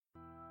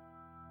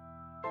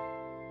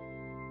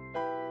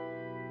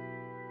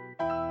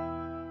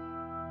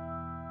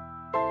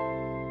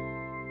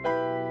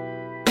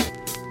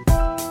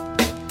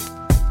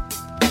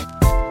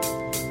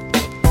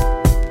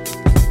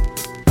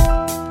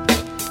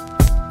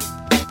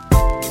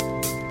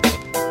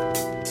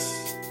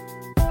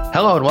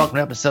Hello and welcome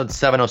to episode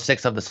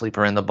 706 of The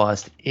Sleeper and the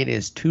Bust. It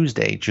is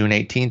Tuesday, June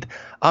 18th.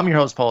 I'm your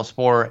host, Paul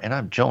Sporer, and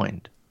I'm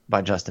joined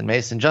by Justin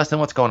Mason. Justin,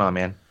 what's going on,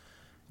 man?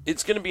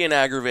 It's going to be an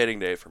aggravating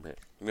day for me.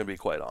 I'm going to be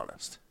quite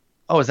honest.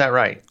 Oh, is that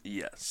right?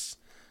 Yes.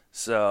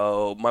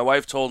 So, my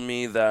wife told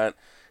me that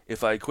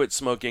if I quit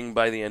smoking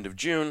by the end of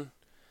June,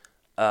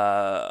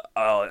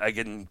 I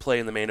can play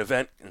in the main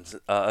event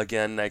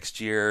again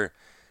next year,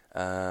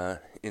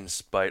 in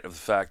spite of the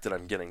fact that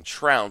I'm getting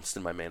trounced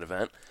in my main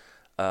event.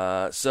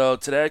 So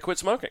today I quit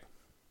smoking.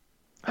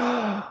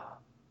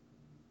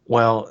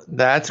 Well,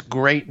 that's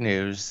great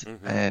news,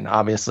 and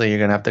obviously you're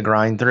going to have to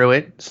grind through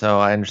it, so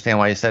I understand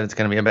why you said it's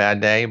going to be a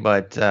bad day,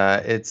 but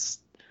that's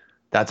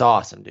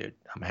awesome, dude.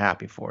 I'm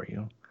happy for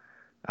you.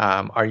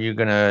 Are you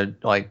going to,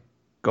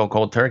 go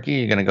cold turkey?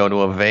 Are you going to go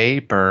to a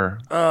vape, or?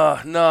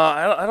 No,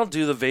 I don't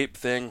do the vape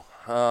thing.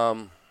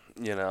 Not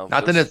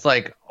that it's,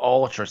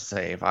 ultra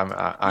safe.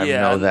 I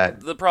yeah, know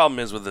that. The problem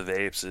is with the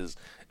vapes is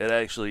it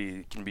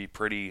actually can be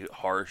pretty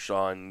harsh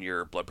on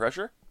your blood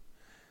pressure.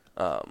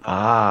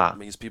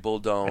 Because people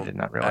don't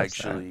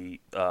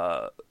actually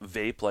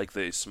vape like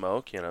they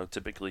smoke.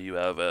 Typically you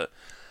have a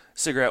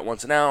cigarette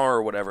once an hour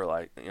or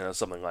whatever,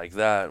 something like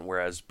that,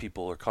 whereas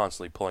people are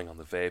constantly pulling on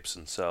the vapes,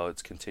 and so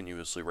it's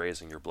continuously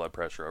raising your blood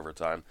pressure over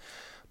time.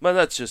 But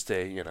that's just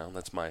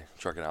that's my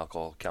drug and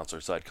alcohol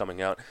counselor side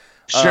coming out.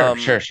 Sure.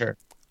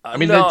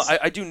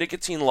 I do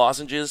nicotine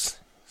lozenges.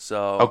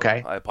 So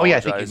okay. I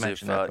apologize I think you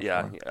mentioned that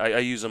before. I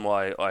use them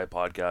while I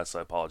podcast. So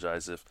I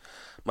apologize if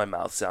my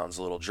mouth sounds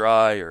a little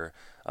dry or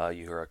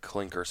you hear a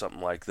clink or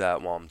something like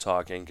that while I'm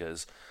talking,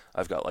 because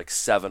I've got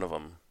 7 of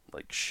them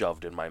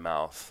shoved in my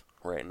mouth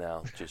right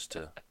now just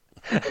to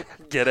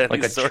get any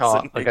source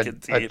of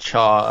nicotine. a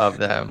chaw of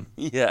them.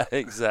 Yeah,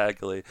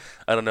 exactly.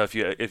 I don't know if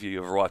you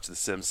ever watched The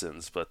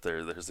Simpsons, but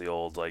there's the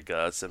old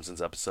Simpsons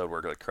episode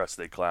where Krusty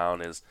the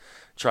Clown is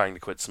trying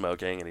to quit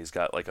smoking and he's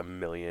got a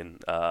million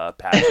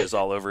patches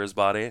all over his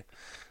body.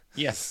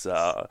 Yes.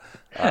 So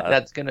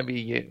that's gonna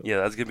be you. Yeah,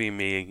 that's gonna be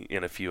me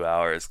in a few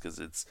hours, because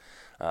it's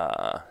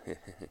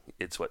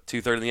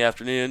 2:30 in the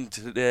afternoon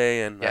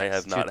today, and I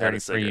have not had a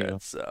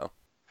cigarette. So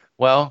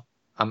well,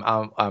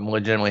 I'm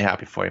legitimately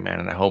happy for you, man,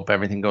 and I hope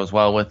everything goes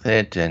well with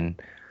it.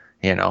 And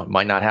it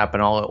might not happen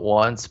all at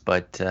once,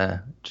 but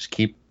just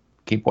keep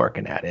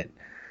working at it.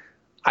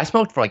 I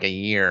smoked for a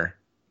year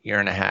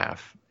and a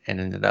half, and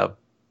ended up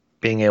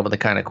being able to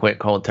kind of quit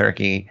cold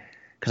turkey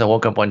because I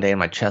woke up one day and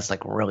my chest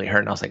really hurt,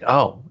 and I was like,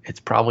 oh, it's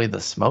probably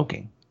the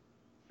smoking.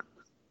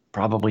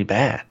 Probably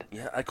bad.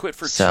 Yeah, I quit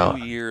for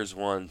 2 years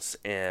once,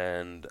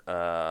 and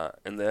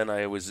then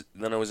I was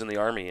in the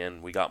Army,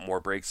 and we got more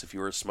breaks if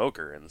you were a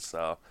smoker, and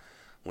so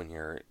when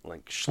you're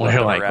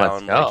schlepping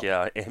around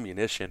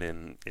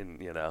ammunition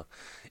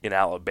in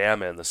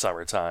Alabama in the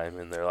summertime,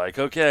 and they're like,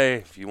 okay,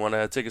 if you want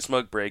to take a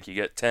smoke break, you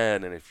get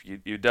 10, and if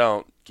you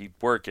don't,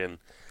 keep working,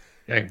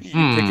 you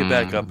pick it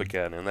back up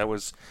again. And that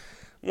was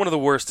one of the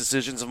worst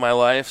decisions of my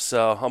life,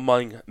 so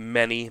among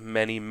many,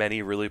 many,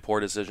 many really poor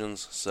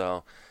decisions.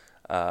 So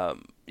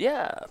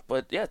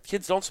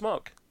kids don't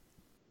smoke.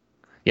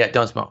 Yeah,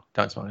 don't smoke.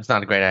 It's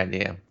not a great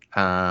idea.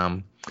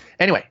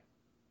 Anyway,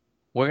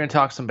 we're going to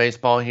talk some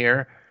baseball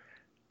here.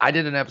 I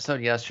did an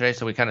episode yesterday,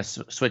 so we kind of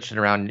switched it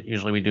around.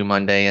 Usually we do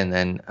Monday and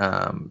then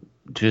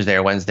Tuesday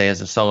or Wednesday as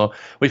a solo.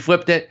 We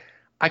flipped it.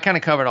 I kind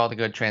of covered all the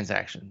good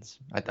transactions.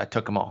 I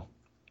took them all.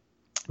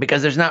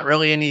 Because there's not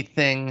really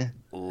anything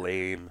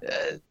lame.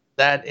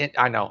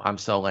 I know, I'm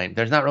so lame.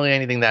 There's not really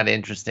anything that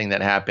interesting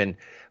that happened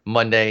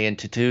Monday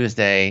into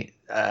Tuesday.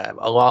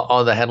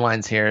 All the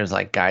headlines here is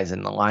guys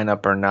in the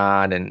lineup or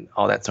not, and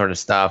all that sort of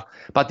stuff.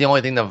 But the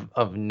only thing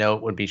of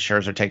note would be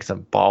Scherzer takes a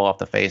ball off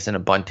the face in a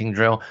bunting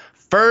drill,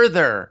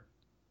 further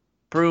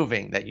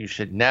proving that you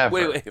should never.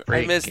 Wait!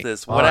 I missed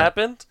this. What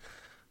happened?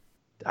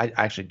 I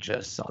actually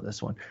just saw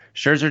this one.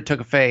 Scherzer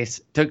took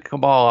a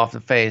ball off the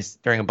face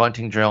during a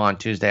bunting drill on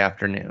Tuesday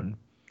afternoon.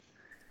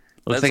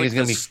 Looks like he's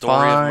going to be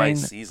story fine. Of my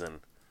season.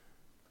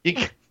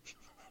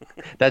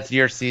 That's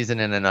your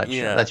season in a nutshell.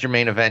 Yeah. That's your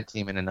main event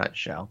team in a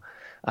nutshell.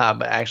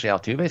 But actually,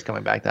 Altuve's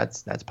coming back.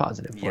 That's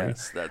positive for you.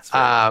 Yes, that's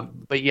right.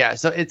 But yeah,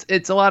 so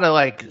it's a lot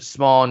of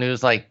small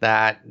news like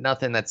that.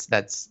 Nothing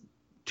that's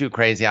too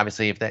crazy.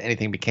 Obviously, if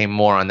anything became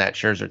more on that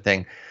Scherzer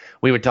thing,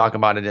 we would talk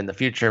about it in the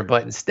future.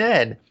 But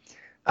instead,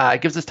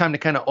 it gives us time to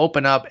kind of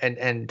open up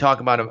and talk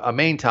about a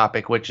main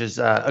topic, which is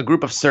a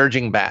group of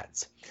surging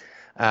bats.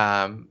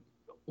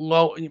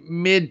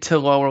 Mid to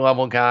lower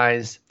level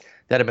guys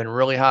that have been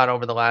really hot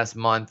over the last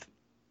month,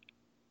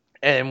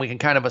 and we can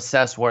kind of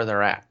assess where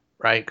they're at,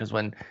 right? Because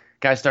when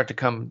guys start to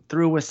come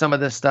through with some of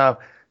this stuff,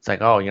 it's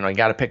you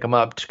got to pick them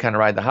up to kind of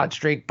ride the hot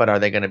streak, but are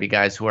they going to be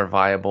guys who are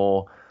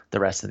viable the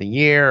rest of the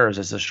year, or is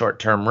this a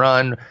short-term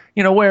run?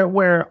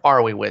 Where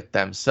are we with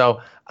them?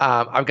 So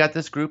I've got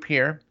this group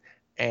here,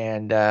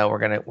 and we're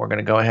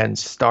gonna go ahead and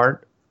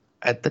start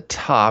at the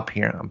top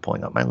here. I'm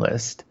pulling up my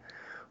list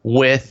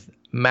with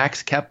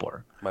Max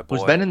Kepler,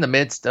 who's been in the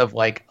midst of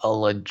a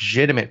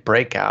legitimate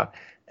breakout.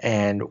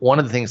 And one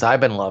of the things I've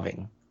been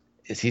loving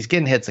is he's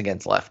getting hits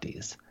against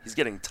lefties. He's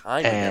getting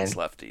time against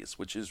lefties,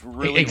 which is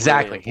really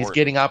exactly. Really he's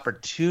getting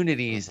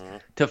opportunities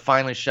to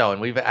finally show. And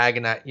we've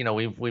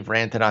we've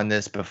ranted on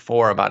this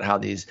before about how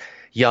these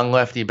young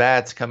lefty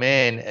bats come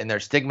in and they're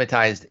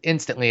stigmatized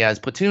instantly as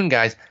platoon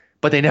guys,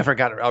 but they never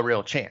got a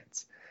real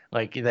chance.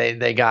 Like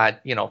they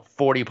got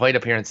 40 plate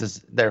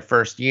appearances their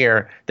first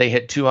year. They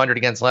hit 200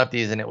 against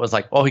lefties, and it was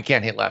like, oh, he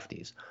can't hit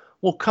lefties.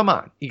 Well, come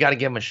on, you got to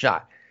give him a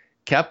shot.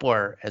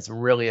 Kepler has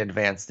really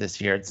advanced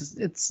this year.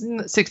 It's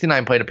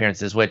 69 plate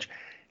appearances, which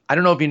I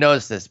don't know if you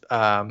noticed this.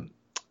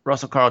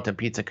 Russell Carleton,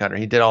 Pizza Cutter,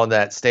 he did all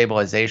that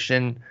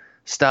stabilization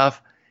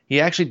stuff. He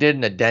actually did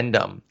an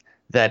addendum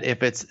that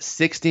if it's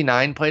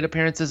 69 plate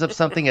appearances of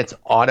something, it's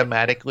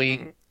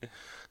automatically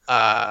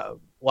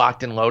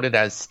locked and loaded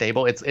as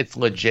stable. It's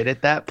legit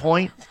at that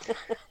point.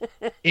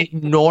 It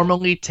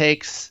normally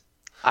takes,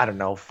 I don't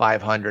know,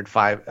 500,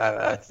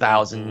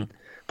 1,000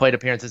 plate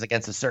appearances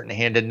against a certain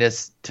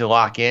handedness to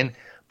lock in.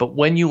 But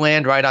when you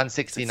land right on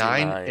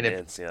 69 and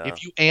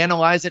if you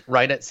analyze it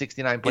right at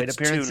 69 plate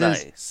appearances,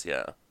 too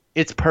nice.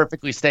 It's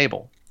perfectly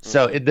stable.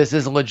 So this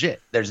is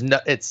legit.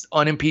 It's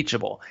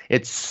unimpeachable.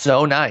 It's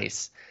so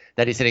nice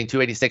that he's hitting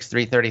 286,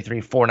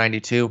 333,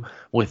 492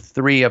 with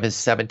 3 of his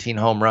 17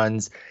 home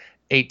runs,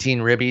 18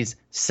 ribbies,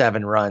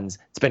 7 runs.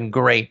 It's been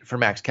great for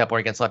Max Kepler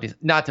against lefties.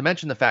 Not to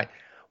mention the fact,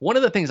 one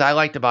of the things I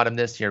liked about him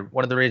this year,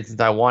 one of the reasons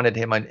I wanted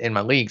him in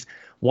my leagues,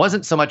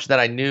 wasn't so much that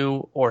I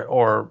knew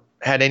or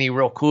had any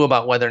real clue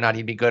about whether or not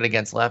he'd be good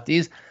against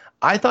lefties.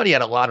 I thought he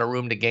had a lot of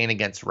room to gain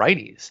against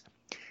righties.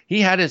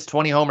 He had his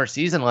 20-homer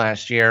season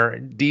last year,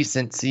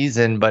 decent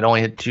season, but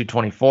only hit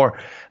 224,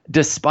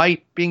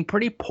 despite being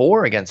pretty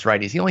poor against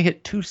righties. He only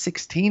hit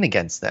 216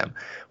 against them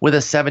with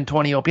a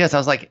 720 OPS. I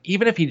was like,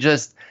 even if he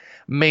just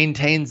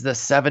maintains the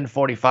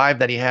 745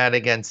 that he had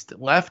against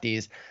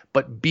lefties,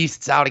 but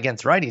beasts out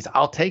against righties,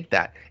 I'll take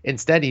that.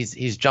 Instead,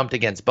 he's jumped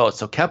against both.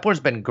 So Kepler's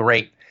been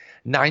great.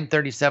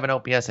 937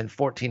 OPS and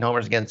 14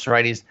 homers against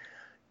righties.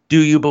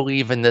 Do you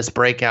believe in this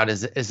breakout?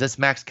 Is this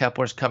Max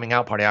Kepler's coming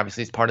out party?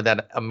 Obviously, he's part of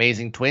that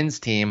amazing Twins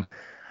team.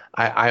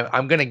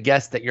 I'm going to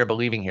guess that you're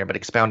believing here, but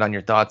expound on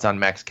your thoughts on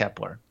Max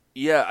Kepler.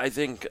 Yeah, I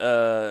think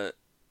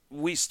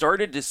we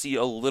started to see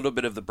a little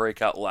bit of the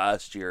breakout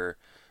last year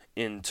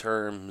in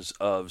terms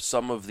of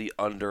some of the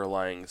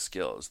underlying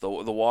skills. The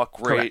walk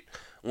rate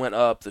went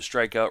up, the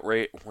strikeout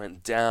rate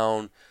went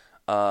down.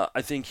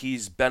 I think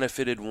he's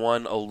benefited a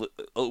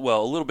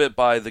little bit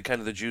by the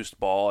kind of the juiced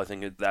ball. I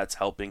think that's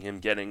helping him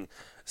getting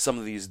some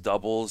of these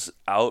doubles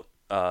out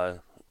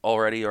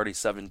already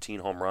 17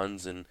 home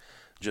runs and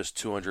just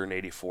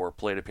 284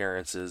 plate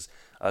appearances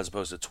as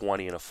opposed to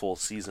 20 in a full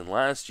season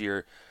last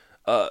year.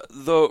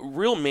 The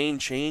real main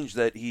change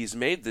that he's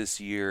made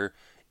this year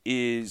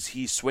is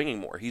he's swinging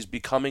more. He's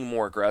becoming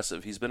more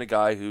aggressive. He's been a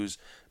guy who's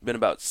been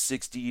about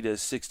 60 to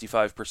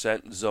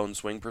 65% zone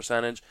swing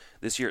percentage.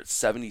 This year it's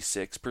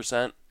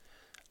 76%.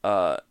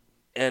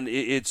 And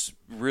it's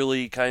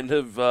really kind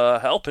of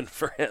helping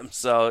for him.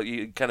 So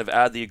you kind of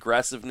add the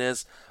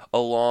aggressiveness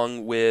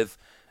along with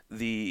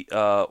the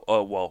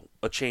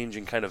a change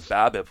in kind of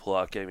BABIP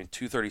luck. I mean,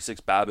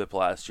 236 BABIP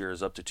last year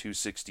is up to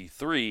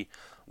 263,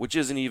 which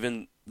isn't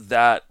even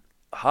that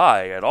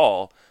high at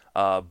all.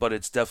 But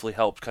it's definitely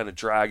helped kind of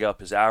drag up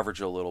his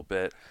average a little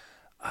bit.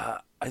 I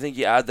think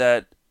you add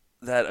that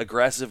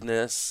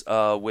aggressiveness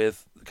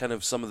with kind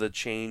of some of the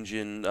change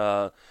in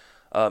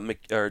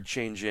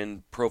change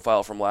in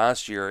profile from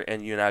last year,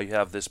 and now you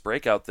have this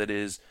breakout that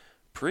is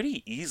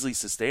pretty easily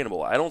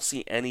sustainable. I don't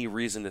see any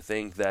reason to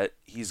think that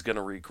he's going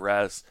to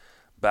regress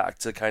back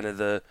to kind of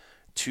the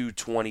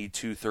 220,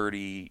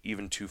 230,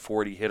 even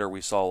 240 hitter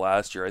we saw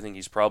last year. I think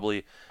he's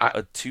probably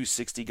a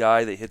 260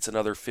 guy that hits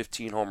another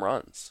 15 home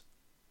runs.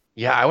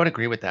 Yeah, I would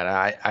agree with that.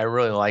 I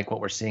really like what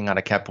we're seeing out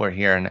of Kepler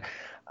here, and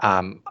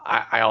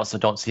I also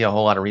don't see a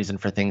whole lot of reason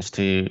for things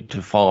to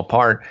fall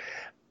apart.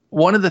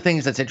 One of the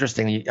things that's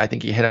interesting, I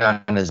think you hit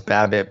on, is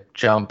BABIP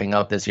jumping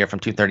up this year from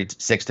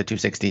 236 to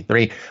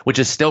 263, which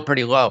is still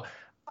pretty low.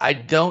 I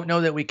don't know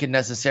that we can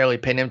necessarily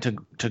pin him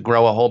to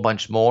grow a whole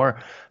bunch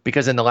more,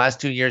 because in the last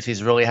 2 years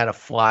he's really had a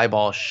fly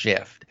ball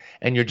shift,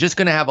 and you're just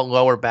going to have a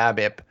lower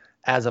BABIP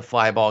as a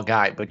fly ball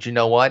guy. But you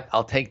know what?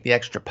 I'll take the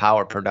extra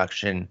power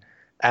production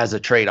as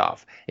a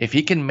trade-off. If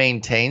he can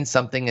maintain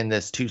something in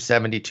this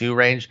 272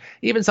 range,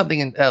 even something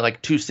in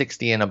like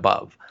 260 and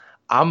above,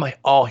 I'm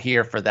all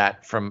here for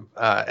that from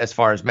as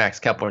far as Max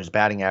Kepler's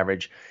batting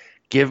average.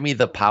 Give me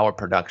the power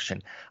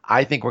production.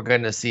 I think we're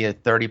going to see a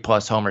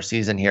 30-plus homer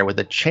season here with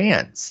a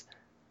chance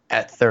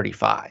at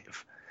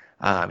 35.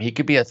 He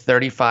could be a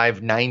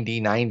 35,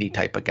 90, 90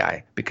 type of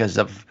guy because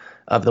of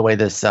the way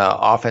this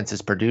offense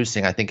is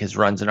producing. I think his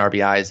runs and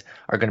RBIs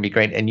are going to be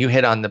great. And you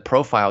hit on the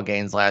profile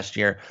gains last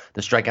year,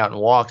 the strikeout and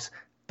walks,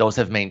 those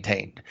have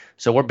maintained.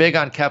 So we're big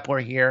on Kepler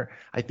here.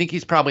 I think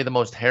he's probably the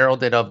most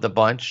heralded of the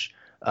bunch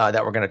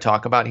that we're going to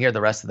talk about here. The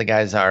rest of the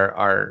guys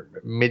are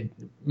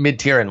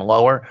mid-tier and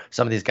lower.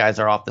 Some of these guys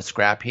are off the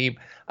scrap heap.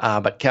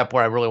 But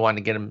Kepler, I really wanted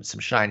to get him some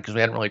shine because we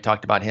hadn't really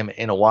talked about him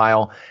in a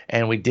while,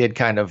 and we did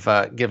kind of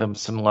give him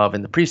some love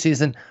in the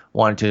preseason.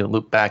 Wanted to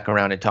loop back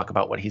around and talk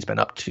about what he's been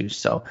up to.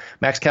 So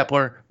Max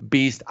Kepler,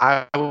 beast.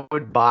 I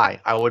would buy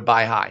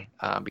high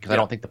because I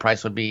don't think the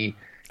price would be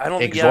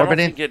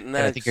exorbitant.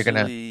 I think you're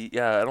gonna.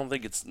 Yeah, I don't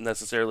think it's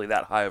necessarily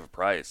that high of a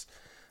price.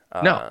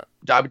 No,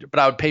 but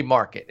I would pay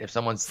market if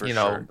someone's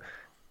sure.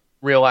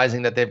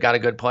 realizing that they've got a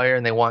good player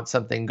and they want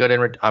something good in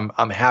return.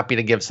 I'm happy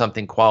to give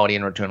something quality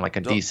in return, like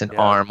a decent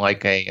arm,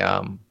 like a.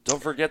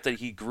 Don't forget that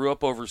he grew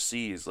up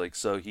overseas, like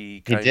so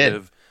he's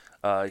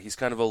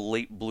kind of a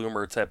late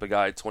bloomer type of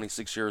guy.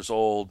 26 years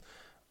old,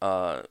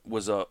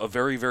 was a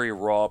very very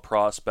raw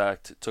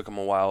prospect. It took him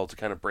a while to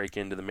kind of break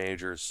into the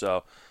majors,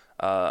 so.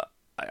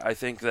 I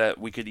think that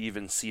we could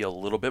even see a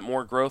little bit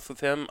more growth with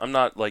him. I'm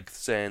not like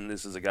saying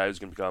this is a guy who's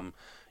going to become,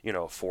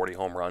 a 40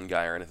 home run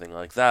guy or anything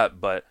like that,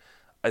 but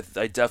I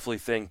definitely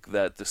think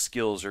that the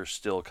skills are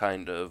still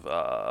kind of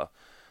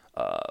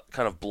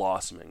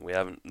blossoming. We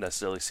haven't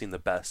necessarily seen the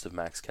best of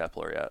Max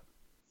Kepler yet.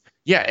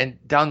 Yeah, and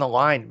down the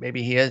line,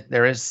 maybe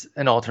there is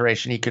an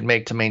alteration he could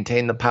make to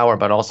maintain the power,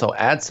 but also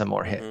add some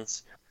more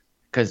hits.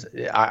 Because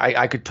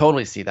I could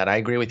totally see that. I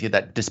agree with you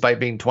that despite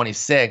being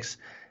 26.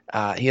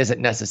 He isn't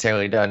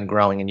necessarily done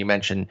growing, and you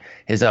mentioned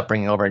his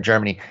upbringing over in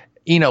Germany.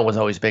 Eno was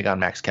always big on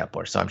Max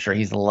Kepler, so I'm sure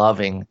he's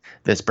loving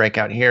this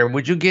breakout here.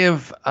 Would you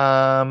give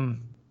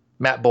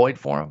Matt Boyd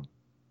for him?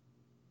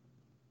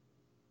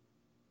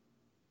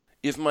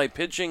 If my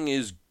pitching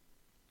is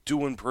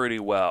doing pretty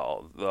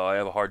well, though I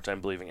have a hard time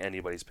believing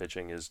anybody's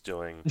pitching is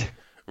doing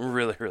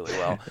really, really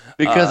well.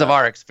 Because of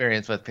our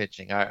experience with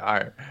pitching,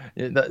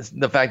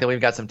 the fact that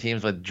we've got some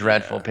teams with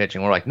dreadful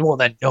pitching, we're like, well,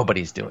 then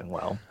nobody's doing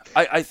well.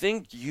 I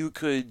think you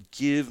could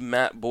give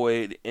Matt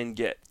Boyd and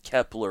get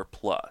Kepler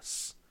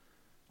plus,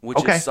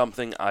 which is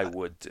something I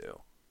would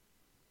do.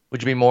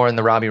 Would you be more in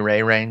the Robbie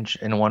Ray range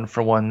in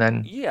 1-for-1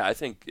 then? Yeah,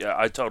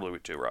 I totally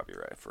would do Robbie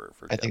Ray for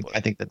Kepler. I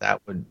think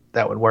that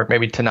would work.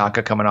 Maybe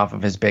Tanaka coming off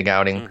of his big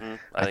outing.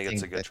 I think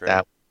it's a good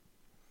trade.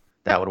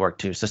 That would work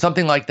too. So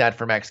something like that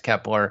for Max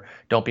Kepler.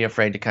 Don't be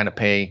afraid to kind of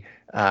pay.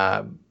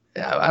 I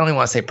don't even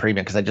want to say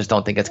premium because I just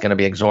don't think it's going to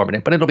be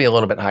exorbitant, but it'll be a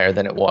little bit higher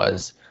than it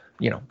was,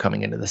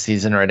 coming into the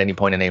season or at any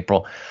point in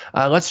April.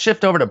 Let's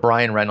shift over to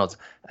Bryan Reynolds.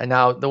 And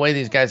now the way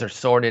these guys are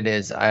sorted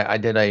is I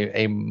did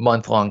a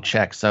month-long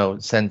check. So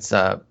since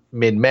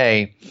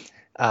mid-May,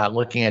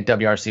 looking at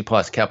WRC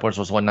Plus, Kepler's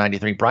was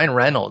 193. Bryan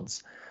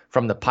Reynolds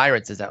from the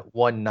Pirates is at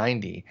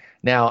 190.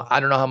 Now, I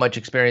don't know how much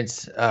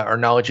experience or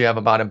knowledge you have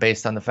about him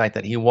based on the fact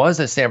that he was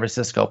a San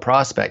Francisco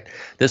prospect.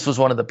 This was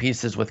one of the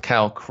pieces with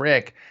Kyle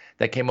Crick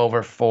that came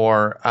over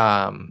for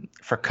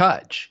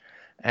Kutch.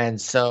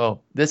 And so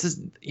this is,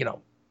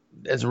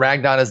 as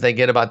ragged on as they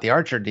get about the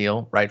Archer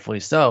deal, rightfully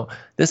so,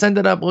 this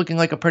ended up looking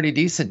like a pretty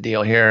decent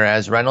deal here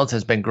as Reynolds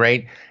has been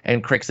great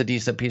and Crick's a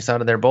decent piece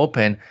out of their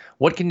bullpen.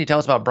 What can you tell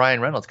us about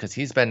Bryan Reynolds? Because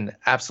he's been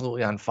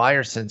absolutely on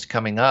fire since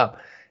coming up.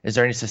 Is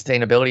there any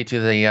sustainability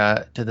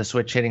to the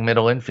switch hitting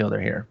middle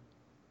infielder here,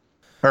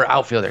 or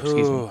outfielder?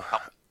 Excuse me.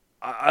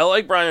 I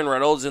like Bryan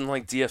Reynolds in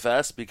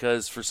DFS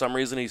because for some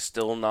reason he's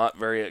still not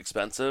very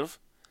expensive,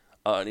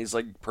 and he's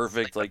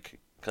perfect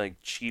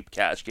cheap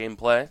cash game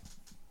play.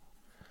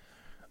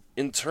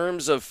 In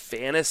terms of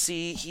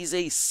fantasy, he's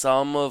a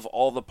sum of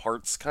all the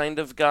parts kind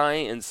of guy,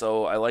 and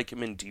so I like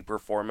him in deeper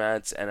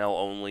formats, NL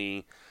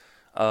only,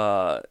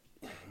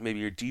 maybe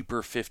your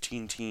deeper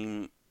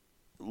 15-team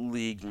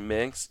league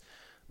mix.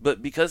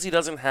 But because he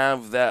doesn't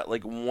have that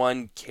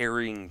one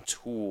carrying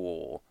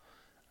tool,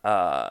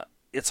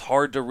 it's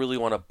hard to really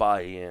want to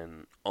buy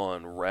in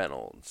on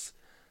Reynolds.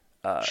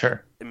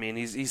 Sure. I mean,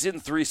 he's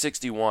hitting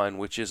 361,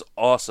 which is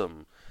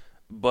awesome,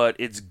 but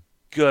it's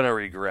gonna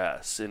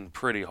regress and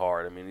pretty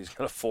hard. I mean, he's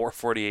got a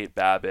 448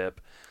 BABIP.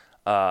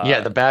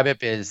 The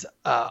BABIP is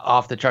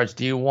off the charts.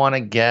 Do you want to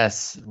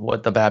guess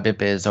what the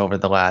BABIP is over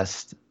the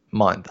last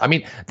month? I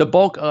mean, the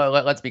bulk,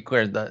 let's be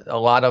clear, a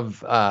lot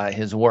of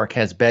his work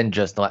has been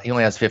he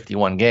only has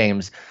 51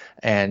 games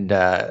and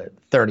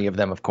 30 of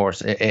them, of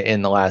course,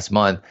 in the last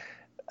month.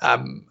 I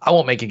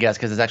won't make a guess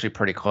because it's actually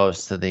pretty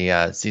close to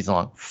the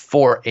season-long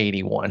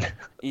 481.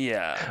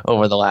 Yeah.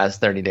 Over the last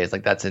 30 days.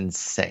 That's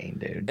insane,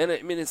 dude. And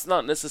I mean, it's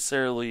not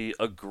necessarily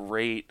a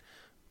great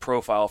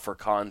profile for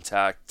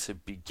contact to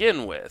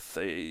begin with.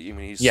 I mean,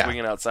 he's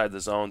swinging outside the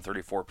zone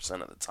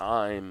 34% of the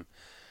time.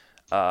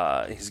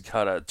 He's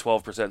got a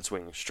 12%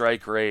 swinging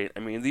strike rate.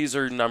 I mean, these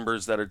are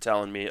numbers that are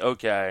telling me,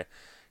 okay,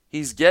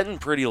 he's getting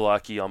pretty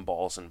lucky on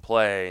balls in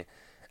play.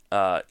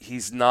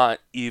 He's not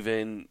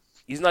even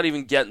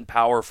getting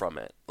power from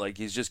it.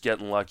 He's just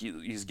getting lucky.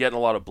 He's getting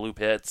a lot of bloop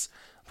hits,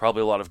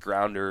 probably a lot of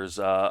grounders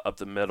up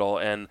the middle,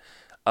 and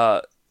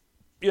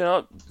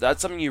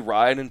that's something you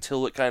ride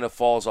until it kind of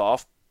falls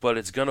off. But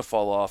it's gonna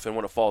fall off, and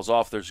when it falls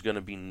off, there's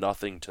gonna be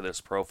nothing to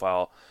this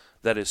profile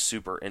that is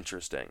super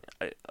interesting.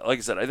 Like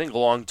I said, I think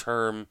long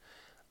term,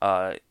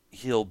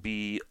 he'll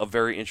be a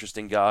very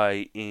interesting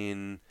guy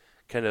in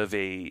kind of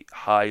a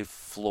high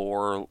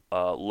floor,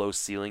 low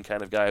ceiling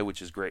kind of guy,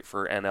 which is great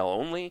for NL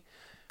only.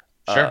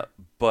 Sure.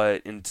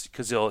 But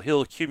because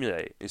he'll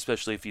accumulate,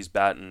 especially if he's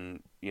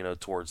batting,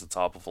 towards the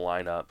top of the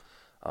lineup.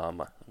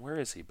 Where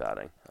is he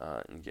batting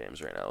in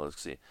games right now?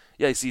 Let's see.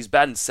 Yeah, he's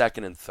batting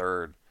second and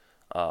third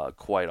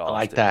quite often. I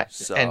like that.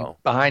 So, and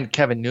behind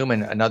Kevin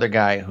Newman, another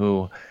guy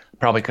who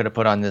probably could have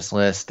put on this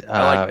list if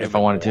I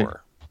wanted to.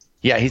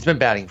 Yeah, he's been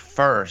batting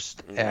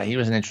first. He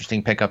was an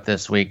interesting pickup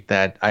this week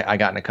that I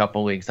got in a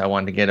couple leagues. I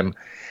wanted to get him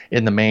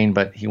in the main,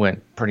 but he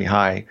went pretty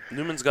high.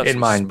 Newman's got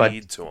some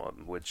speed to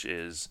him, which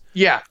is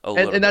a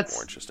little bit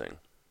more interesting.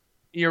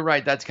 You're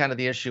right. That's kind of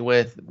the issue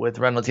with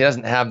Reynolds. He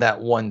doesn't have that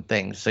one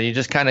thing. So you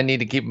just kind of need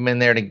to keep him in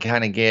there to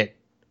kind of get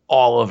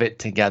all of it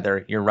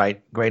together. You're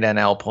right. Great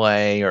NL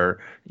play or,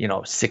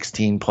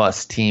 16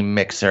 plus team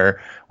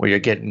mixer where you're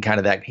getting kind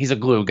of that. He's a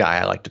glue guy,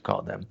 I like to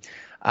call them.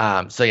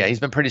 So yeah, he's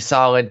been pretty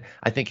solid.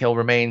 I think he'll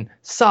remain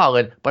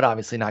solid, but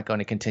obviously not going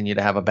to continue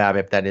to have a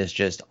BABIP that is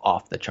just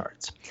off the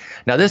charts.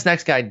 Now, this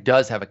next guy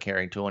does have a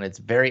carrying tool, and it's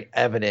very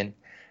evident.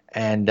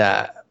 And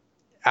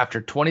after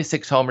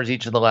 26 homers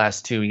each of the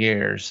last 2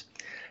 years,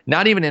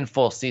 not even in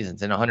full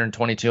seasons, in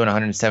 122 and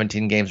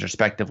 117 games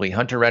respectively,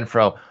 Hunter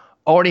Renfroe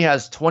already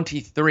has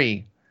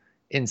 23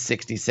 in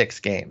 66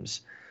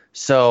 games.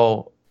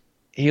 So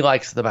he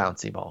likes the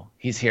bouncy ball.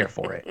 He's here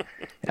for it.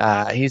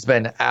 He's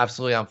been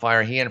absolutely on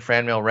fire. He and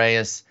Franmil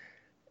Reyes,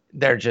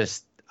 they're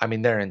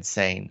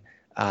insane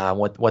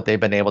what they've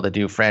been able to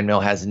do.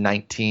 Franmil has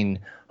 19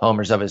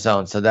 homers of his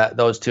own. So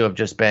those two have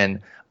just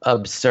been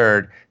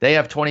absurd. They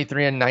have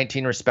 23 and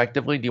 19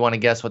 respectively. Do you want to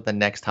guess what the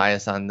next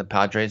highest on the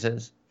Padres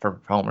is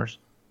for homers?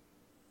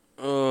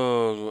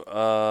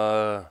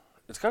 Oh,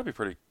 it's got to be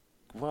pretty.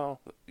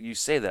 Well, you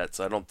say that,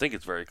 so I don't think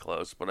it's very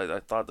close. But I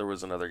thought there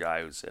was another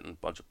guy who's hitting a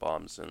bunch of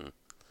bombs. And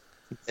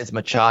it's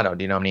Machado.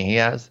 Do you know how many he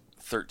has?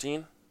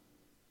 13?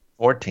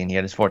 14. He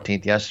had his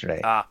 14th yesterday.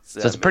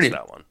 So it's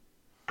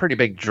pretty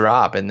big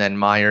drop. And then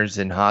Myers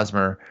and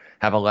Hosmer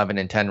have 11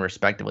 and 10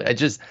 respectively. I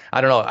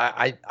don't know.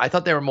 I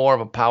thought they were more of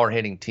a power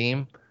hitting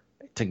team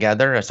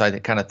together. So I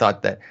kind of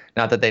thought that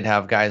not that they'd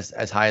have guys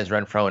as high as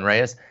Renfroe and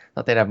Reyes. I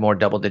thought they'd have more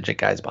double digit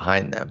guys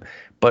behind them.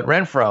 But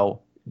Renfroe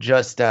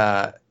just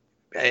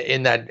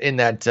in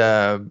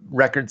that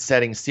record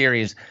setting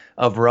series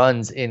of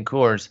runs in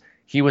Coors,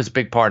 he was a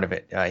big part of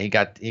it. He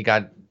got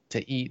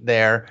to eat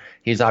there.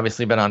 He's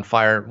obviously been on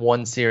fire.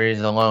 One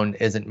series alone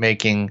isn't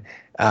making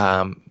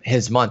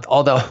his month,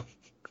 although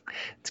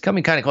it's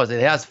coming kind of close.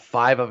 It has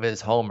 5 of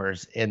his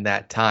homers in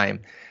that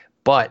time,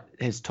 but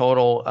his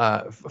total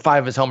 5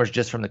 of his homers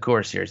just from the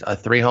Coors series, a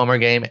 3-homer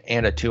game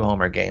and a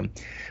 2-homer game.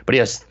 But he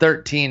has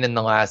 13 in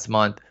the last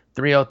month,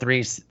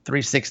 303,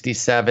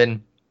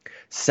 367,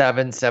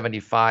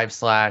 775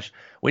 slash.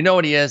 We know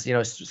what he is.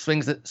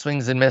 Swings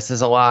and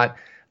misses a lot.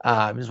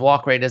 His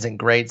walk rate isn't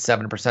great,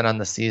 7% on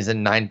the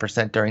season,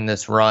 9% during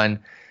this run.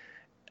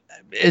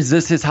 Is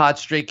this his hot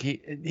streak?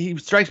 He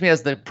strikes me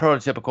as the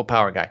prototypical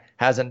power guy.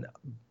 Has a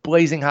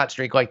blazing hot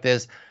streak like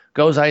this,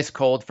 goes ice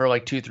cold for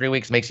like 2-3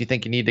 weeks, makes you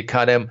think you need to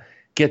cut him,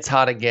 gets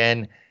hot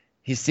again.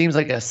 He seems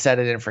like a set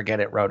it and forget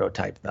it roto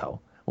type,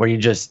 though, where you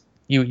just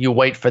you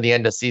wait for the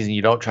end of season.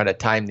 You don't try to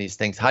time these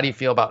things. How do you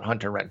feel about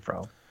Hunter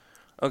Renfroe?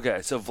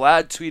 Okay, so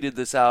Vlad tweeted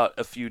this out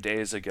a few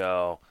days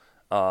ago,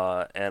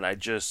 and I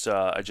just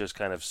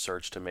kind of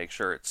searched to make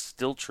sure it's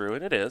still true,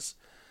 and it is.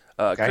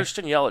 Okay.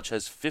 Christian Yelich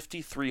has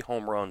 53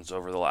 home runs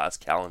over the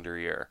last calendar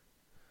year.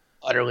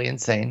 Utterly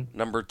insane.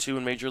 Number 2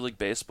 in Major League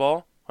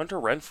Baseball, Hunter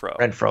Renfroe.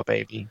 Renfroe,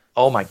 baby.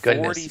 Oh, my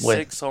goodness.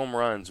 46 home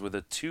runs with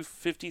a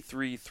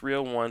 253,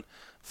 301,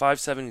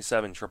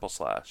 577 triple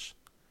slash.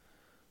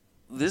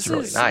 This is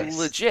really nice.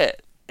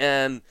 Legit.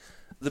 And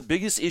the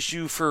biggest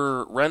issue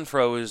for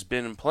Renfroe has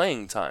been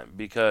playing time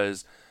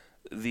because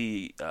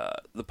the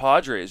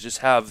Padres just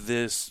have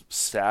this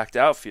stacked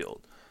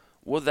outfield.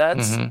 Well,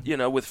 that's,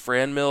 with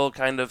Franmil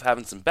kind of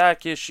having some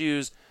back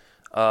issues.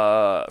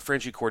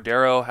 Franchy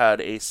Cordero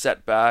had a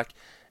setback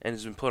and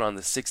has been put on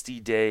the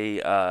 60-day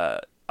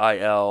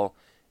IL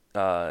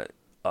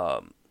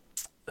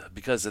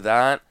because of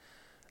that.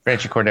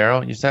 Franchy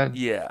Cordero, you said?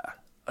 Yeah.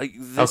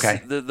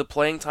 Okay. The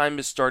playing time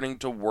is starting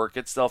to work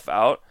itself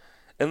out,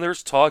 and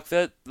there's talk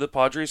that the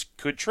Padres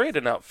could trade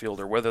an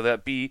outfielder, whether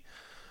that be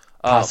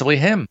possibly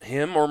him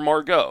or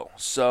Margot.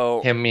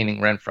 So him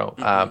meaning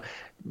Renfroe,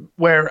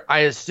 where I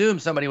assume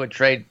somebody would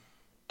trade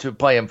to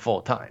play him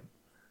full time.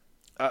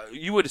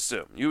 You would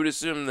assume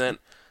that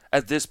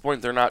at this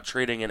point they're not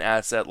trading an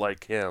asset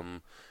like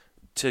him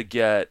to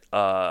get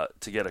a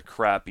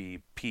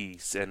crappy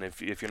piece, and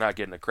if you're not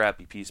getting a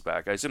crappy piece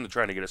back, I assume they're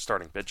trying to get a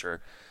starting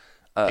pitcher.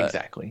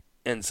 Exactly.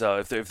 And so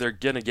if they're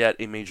gonna get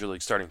a major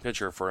league starting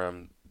pitcher for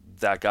him,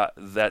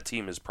 that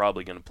team is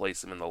probably gonna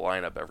place him in the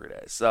lineup every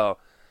day. So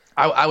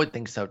I would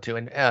think so too.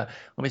 And let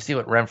me see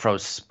what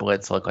Renfroe's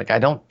splits look like. I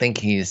don't think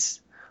he's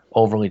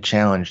overly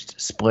challenged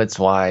splits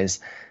wise.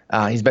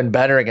 He's been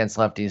better against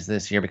lefties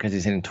this year because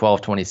he's hitting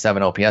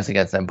 1227 OPS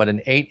against them, but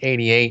an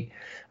 888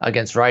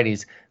 against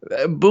righties,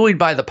 buoyed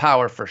by the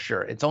power for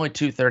sure. It's only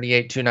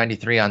 238,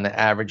 293 on the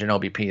average and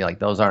OBP. Like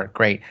those aren't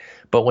great,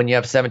 but when you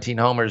have 17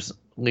 homers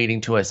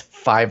leading to a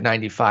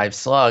 595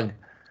 slug,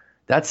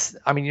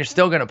 I mean, you're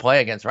still going to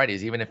play against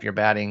righties, even if you're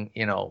batting,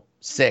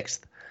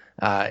 sixth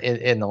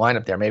in the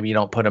lineup there. Maybe you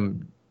don't put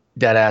him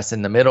dead ass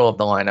in the middle of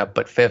the lineup,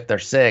 but fifth or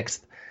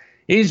sixth.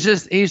 He's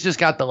just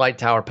got the light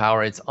tower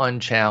power. It's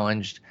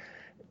unchallenged.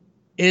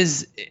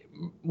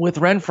 With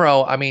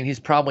Renfroe, I mean, he's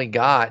probably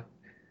got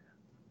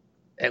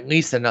at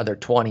least another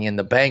 20 in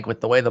the bank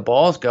with the way the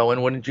ball's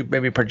going. Wouldn't you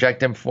maybe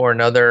project him for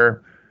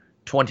another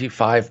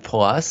 25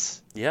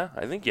 plus? Yeah,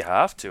 I think you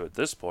have to at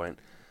this point,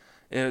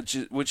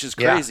 which is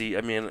crazy. Yeah.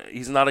 I mean,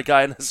 he's not a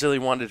guy I necessarily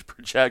wanted to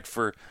project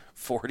for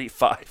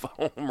 45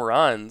 home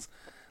runs.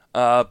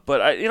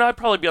 But I'd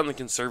probably be on the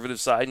conservative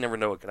side. Never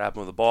know what could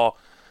happen with the ball.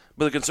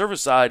 But the conservative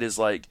side is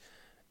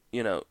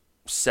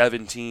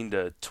 17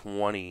 to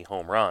 20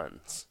 home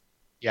runs.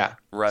 Yeah.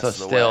 Rest of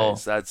the way.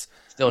 So that's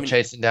still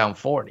chasing down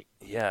 40.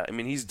 Yeah, I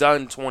mean, he's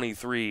done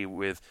 23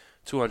 with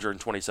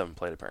 227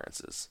 plate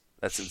appearances.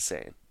 That's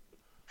insane.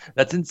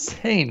 That's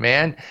insane,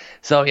 man.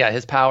 So, yeah,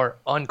 his power,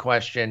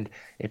 unquestioned.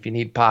 If you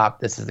need pop,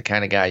 this is the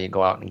kind of guy you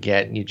go out and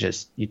get, and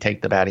you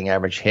take the batting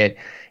average hit.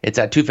 It's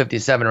at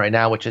 257 right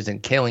now, which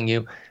isn't killing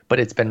you, but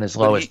it's been as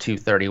low as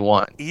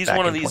 231. He's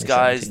one of these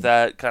guys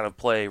that kind of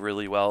play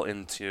really well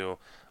into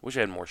 – I wish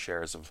I had more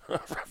shares of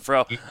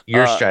Renfroe.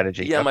 Your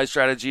strategy. Yeah, my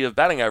strategy of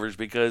batting average,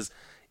 because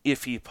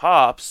if he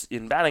pops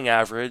in batting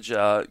average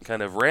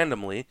kind of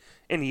randomly,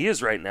 and he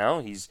is right now,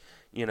 he's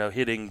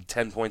hitting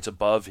 10 points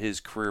above his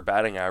career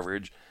batting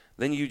average,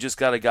 then you just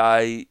got a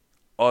guy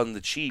on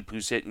the cheap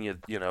who's hitting you,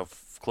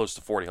 close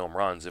to 40 home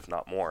runs, if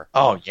not more.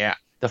 Oh, yeah.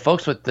 The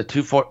folks with the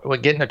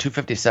getting a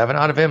 257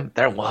 out of him,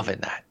 they're loving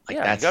that.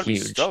 That's you gotta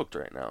huge. Be stoked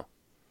right now.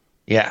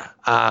 Yeah.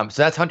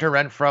 So that's Hunter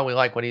Renfroe. We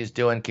like what he's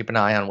doing. Keep an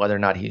eye on whether or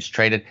not he's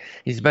traded.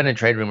 He's been in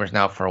trade rumors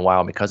now for a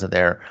while because of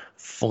their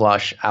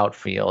flush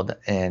outfield.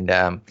 And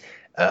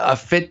a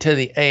fit to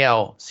the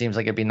AL seems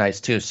like it'd be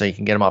nice, too, so you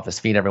can get him off his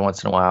feet every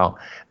once in a while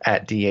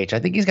at DH. I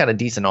think he's got a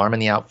decent arm in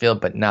the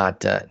outfield, but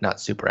not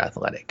super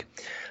athletic.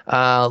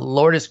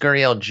 Lourdes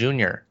Gurriel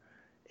Jr.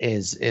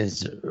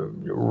 is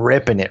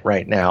ripping it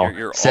right now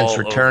you're since all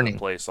returning. Over the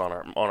place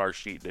on our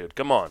sheet, dude.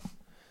 Come on.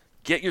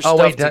 Get your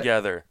stuff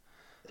together.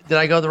 Did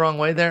I go the wrong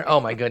way there? Oh,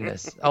 my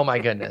goodness.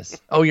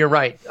 Oh, you're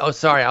right. Oh,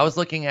 sorry. I was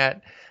looking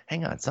at –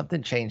 hang on.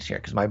 Something changed here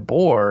because my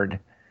board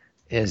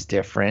is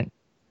different.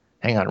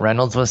 Hang on.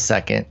 Reynolds was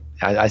second.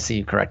 I see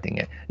you correcting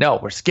it. No,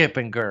 we're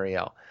skipping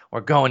Gurriel. We're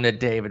going to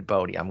David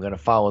Bote. I'm going to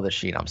follow the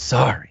sheet. I'm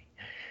sorry.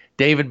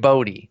 David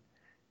Bote.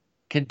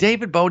 Can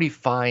David Bote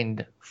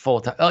find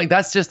full-time –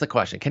 that's just the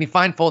question. Can he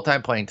find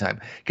full-time playing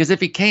time? Because if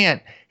he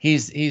can't,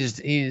 he's a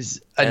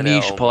NL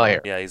niche only.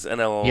 player. Yeah, he's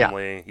NL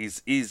only. Yeah.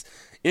 He's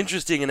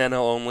interesting in NL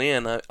only,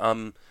 and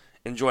I'm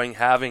enjoying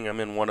having him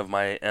in one of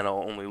my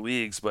NL only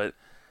leagues. But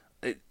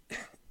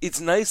it's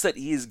nice that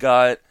he's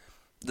got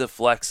the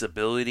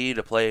flexibility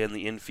to play in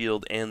the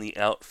infield and the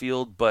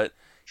outfield, but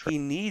he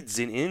needs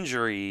an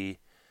injury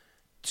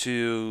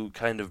to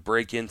kind of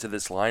break into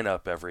this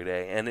lineup every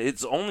day, and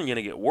it's only going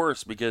to get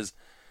worse because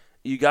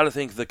you got to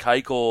think the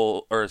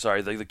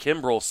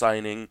Kimbrel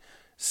signing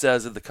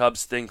says that the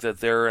Cubs think that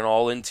they're an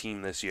all-in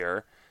team this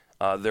year.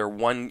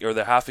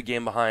 They're half a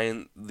game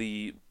behind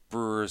the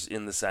Brewers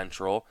in the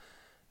Central,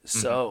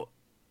 so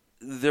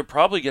they're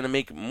probably going to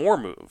make more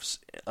moves,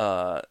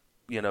 to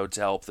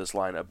help this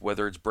lineup.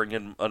 Whether it's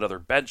bringing another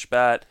bench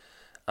bat,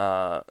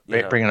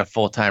 bringing a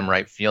full-time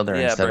right fielder,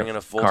 instead bringing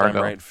of a full-time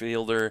Cargo. right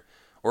fielder,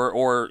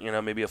 or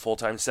maybe a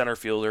full-time center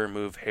fielder and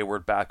move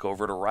Hayward back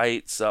over to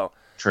right. So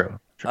true.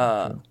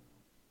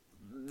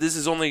 This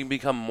has only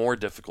become more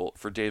difficult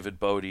for David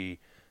Bote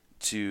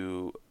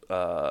to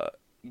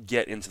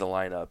get into the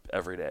lineup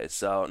every day.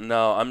 So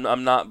no,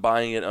 I'm not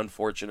buying it,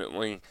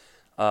 unfortunately.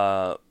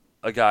 A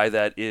guy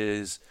that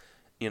is,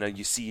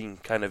 you see him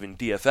kind of in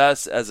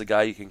DFS as a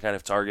guy you can kind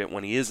of target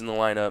when he is in the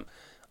lineup,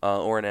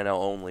 or an NL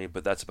only,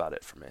 but that's about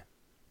it for me.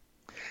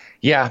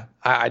 Yeah,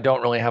 I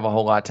don't really have a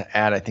whole lot to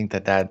add. I think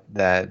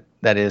that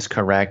is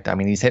correct. I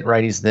mean, he's hit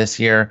righties this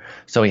year,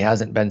 so he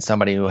hasn't been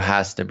somebody who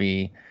has to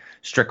be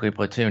strictly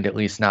platooned, at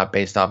least not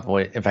based off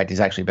what. In fact, he's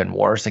actually been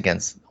worse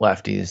against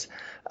lefties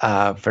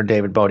for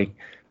David Bote.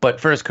 But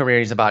for his career,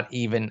 he's about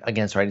even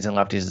against righties and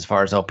lefties as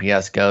far as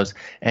OPS goes.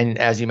 And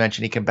as you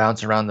mentioned, he can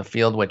bounce around the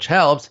field, which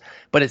helps,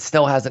 but it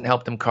still hasn't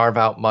helped him carve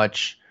out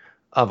much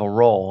of a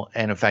role.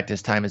 And in fact,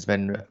 his time has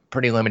been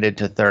pretty limited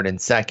to third and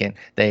second.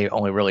 They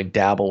only really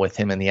dabble with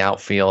him in the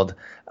outfield.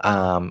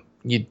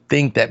 You'd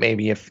think that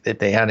maybe if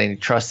they had any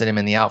trust in him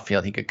in the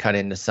outfield, he could cut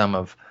into some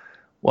of.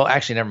 Well,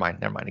 actually, never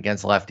mind.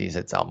 Against lefties,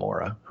 it's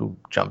Almora who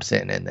jumps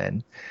in, and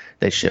then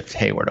they shift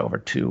Hayward over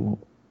to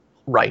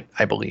right,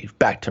 I believe,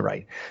 back to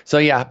right. So,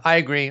 yeah, I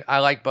agree. I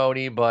like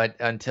Bote, but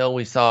until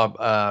we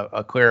saw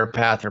a clearer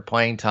path or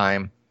playing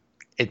time,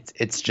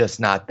 it's just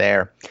not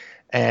there.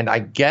 And I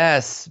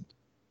guess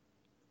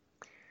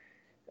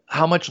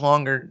how much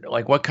longer,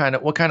 like what kind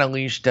of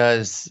leash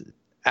does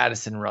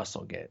Addison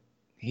Russell get?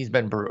 He's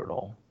been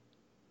brutal.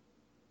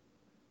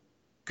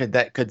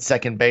 Could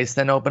second base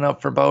then open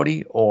up for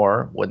Bote,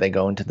 or would they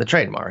go into the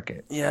trade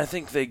market? Yeah, I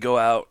think they go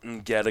out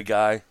and get a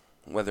guy,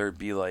 whether it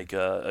be like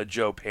a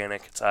Joe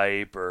Panic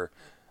type or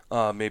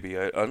Maybe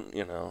I'm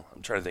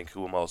trying to think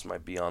who else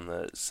might be on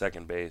the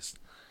second base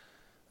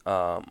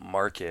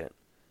market.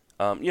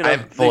 I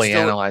haven't fully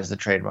analyzed the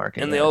trade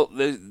market, and they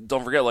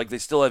don't forget, like, they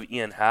still have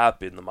Ian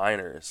Happ in the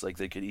minors. Like,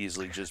 they could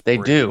easily just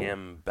bring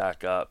him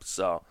back up.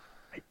 So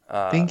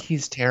I think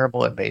he's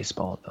terrible at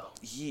baseball, though.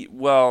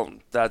 Well,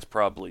 that's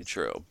probably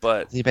true,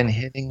 but has he been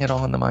hitting it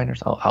all in the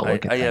minors? I'll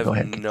look at that. I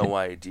have no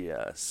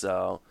idea.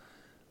 So,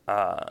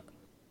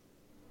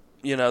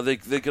 they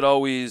could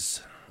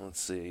always. Let's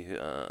see.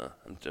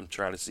 I'm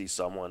trying to see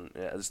someone.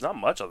 Yeah, there's not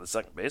much on the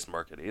second base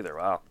market either.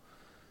 Wow.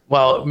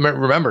 Well,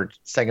 remember,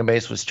 second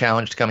base was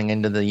challenged coming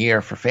into the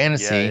year for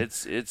fantasy. Yeah,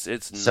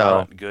 it's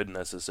not good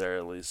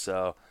necessarily.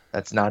 So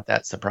that's not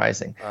that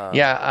surprising.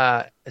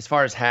 As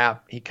far as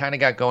Happ, he kind of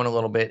got going a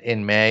little bit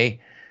in May.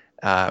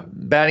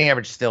 Batting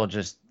average still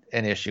just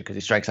an issue because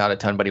he strikes out a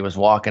ton, but he was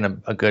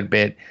walking a good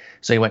bit.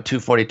 So he went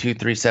 242,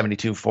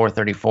 372,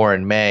 434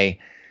 in May,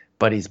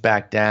 but he's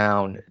back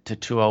down to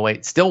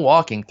 208. Still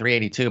walking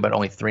 382, but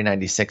only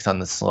 396 on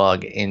the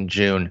slug in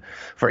June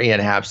for Ian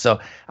Happ. So,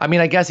 I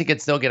mean, I guess he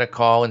could still get a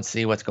call and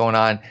see what's going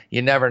on.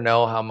 You never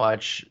know how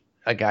much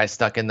a guy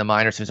stuck in the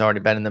minors who's already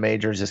been in the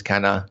majors is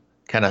kind of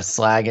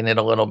slagging it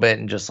a little bit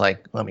and just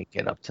like, let me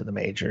get up to the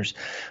majors.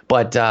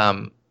 But,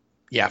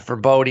 for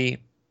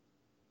Bodie,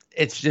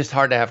 it's just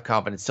hard to have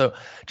confidence. So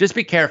just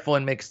be careful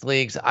in mixed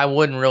leagues. I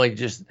wouldn't really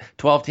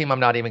 12 team, I'm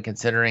not even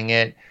considering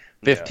it.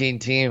 15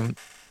 team,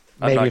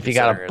 maybe if you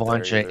got a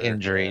bunch of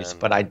injuries,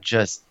 but I've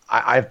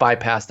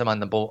bypassed him on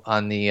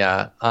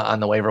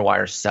the waiver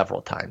wire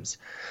several times.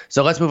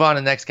 So let's move on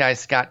to the next guy,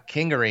 Scott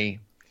Kingery.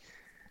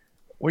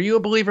 Were you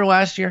a believer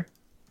last year?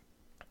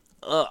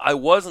 I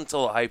was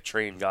until the hype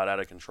train got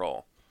out of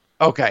control.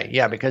 Okay,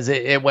 yeah, because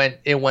it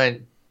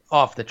went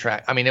off the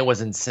track. I mean, it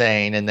was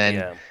insane, and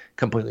then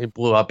completely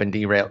blew up and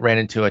derailed, ran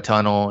into a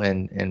tunnel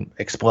and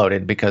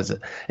exploded because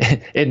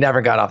it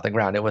never got off the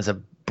ground. It was a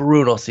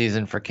brutal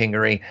season for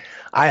Kingery.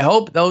 I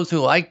hope those who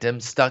liked him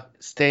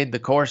stayed the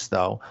course,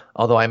 though,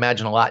 although I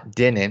imagine a lot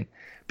didn't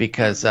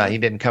because he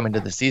didn't come into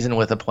the season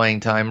with a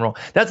playing time role.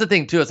 That's the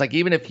thing, too. It's like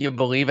even if you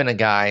believe in a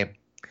guy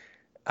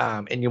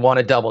and you want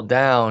to double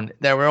down,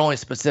 there were only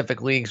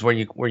specific leagues where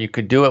you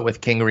could do it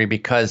with Kingery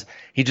because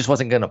he just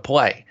wasn't going to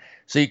play.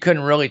 So you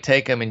couldn't really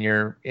take him in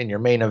your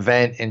main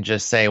event and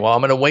just say, well,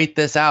 I'm going to wait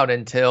this out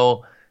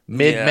until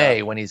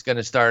mid-May when he's going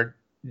to start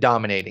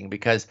dominating,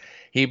 because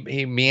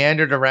he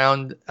meandered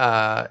around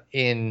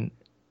in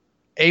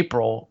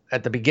April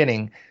at the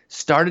beginning,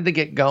 started to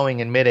get going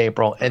in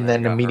mid-April, and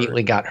then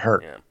immediately got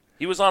hurt. Yeah.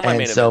 He was on my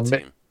main event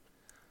team.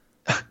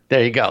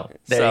 There you go.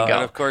 There you go.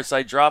 And of course,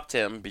 I dropped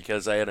him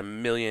because I had a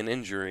million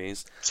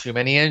injuries. Too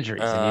many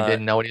injuries, and you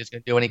didn't know what he was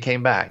going to do when he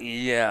came back.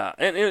 Yeah,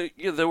 and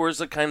there was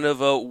a kind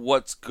of a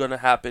what's going to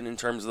happen in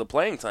terms of the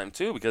playing time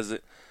too, because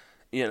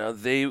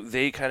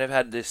they kind of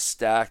had this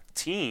stacked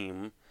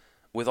team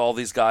with all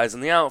these guys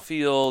in the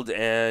outfield,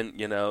 and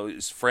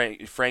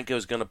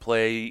Franco's going to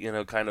play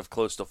kind of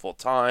close to full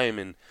time,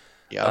 and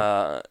it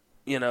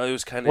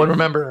was kind of. Well,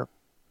 remember,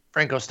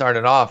 Franco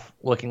started off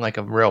looking like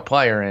a real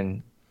player,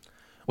 and.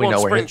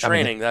 Spring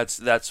training,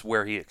 that's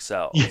where he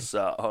excels. Yeah.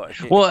 So.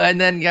 Well, and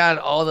then got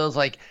all those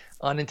like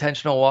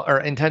intentional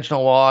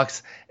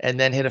walks, and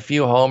then hit a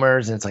few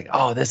homers, and it's like,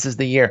 oh, this is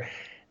the year.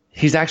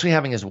 He's actually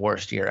having his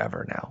worst year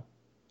ever now.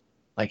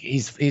 Like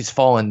he's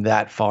fallen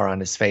that far on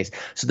his face.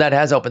 So that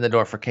has opened the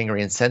door for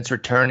Kingery, and since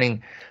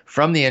returning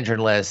from the injured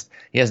list,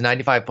 he has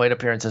 95 plate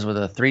appearances with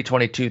a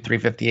 322,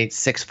 358,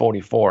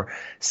 644,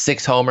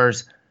 6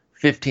 homers,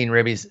 15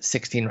 ribbies,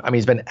 16. I mean,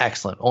 he's been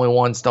excellent. Only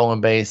 1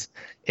 stolen base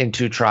in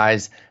 2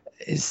 tries.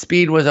 His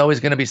speed was always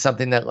going to be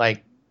something that,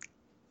 like,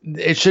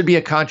 it should be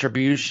a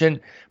contribution,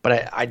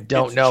 but I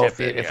don't know if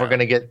we're going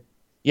to get,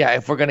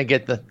 if we're going to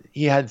get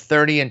he had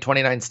 30 and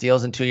 29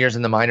 steals in 2 years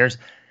in the minors.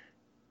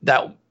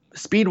 That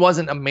speed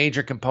wasn't a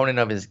major component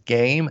of his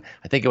game.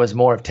 I think it was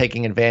more of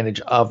taking advantage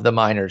of the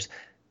minors.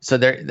 So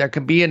there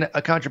could be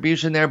a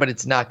contribution there, but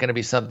it's not going to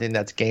be something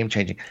that's game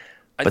changing.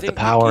 But the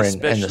power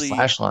and the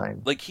slash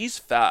line. Like, he's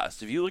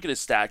fast. If you look at his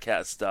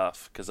StatCast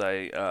stuff, because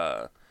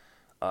I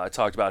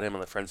talked about him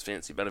on the Friends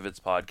Fantasy Benefits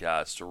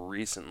podcast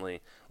recently.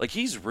 Like,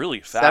 he's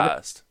really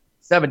fast.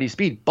 70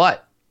 speed,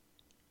 but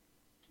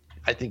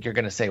I think you're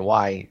going to say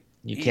why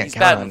you can't he's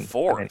count batting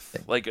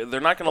fourth. Like, they're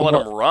not going to let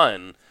him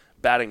run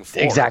batting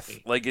fourth.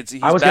 Exactly. Like,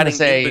 he's batting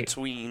in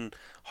between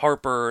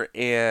Harper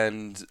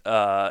and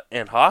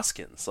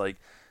Hoskins. Like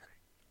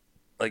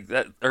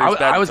that.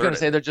 I was going to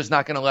say they're just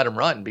not going to let him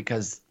run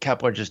because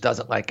Kepler just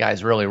doesn't let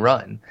guys really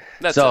run.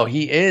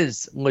 He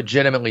is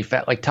legitimately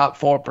fat, like top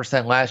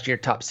 4% last year,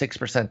 top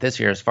 6% this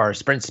year as far as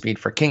sprint speed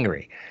for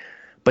Kingery.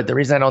 But the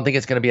reason I don't think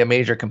it's going to be a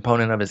major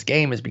component of his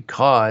game is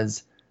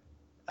because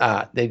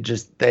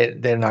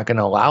they're not going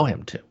to allow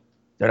him to.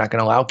 They're not going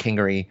to allow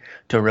Kingery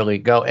to really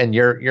go. And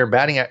your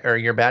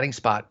batting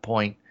spot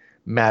point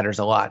matters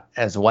a lot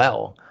as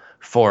well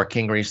for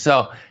Kingery.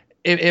 So.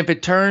 If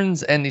it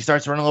turns and he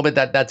starts running a little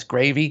bit, that's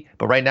gravy.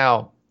 But right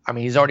now, I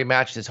mean, he's already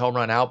matched his home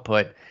run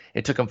output.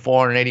 It took him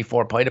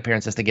 484 plate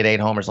appearances to get 8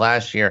 homers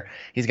last year.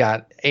 He's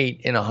got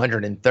 8 in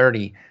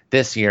 130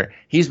 this year.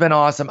 He's been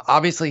awesome.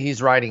 Obviously,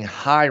 he's riding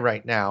high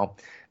right now,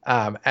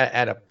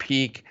 at a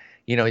peak.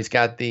 He's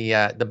got the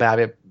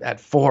BABIP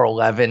at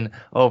 411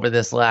 over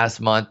this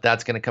last month.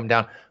 That's going to come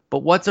down.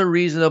 But what's a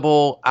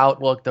reasonable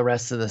outlook the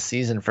rest of the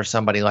season for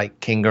somebody like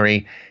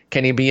Kingery?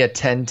 Can he be a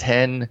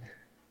 10-10,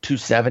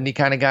 270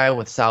 kind of guy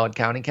with solid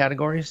counting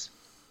categories?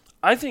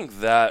 I think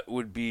that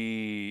would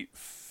be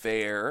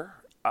fair.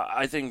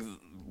 I think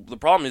the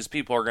problem is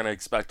people are going to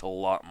expect a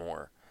lot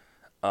more.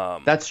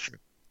 That's true.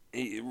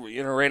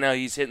 Right now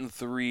he's hitting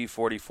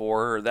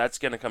 344. That's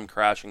going to come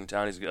crashing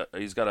down.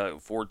 He's got a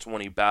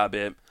 420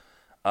 BABIP.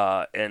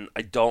 And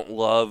I don't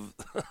love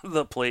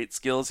the plate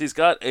skills. He's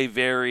got a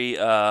very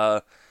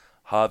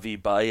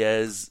Javi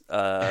Baez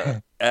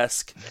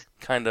esque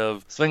kind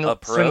of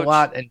approach. Swing a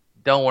lot and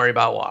don't worry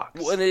about walks.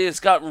 Well, and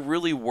it's gotten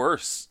really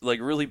worse, like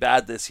really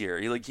bad this year.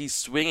 He's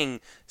swinging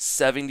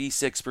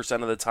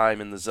 76% of the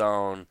time in the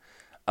zone.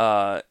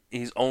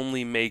 He's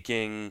only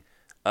making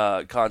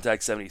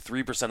contact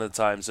 73% of the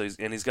time. So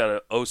he's got an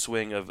O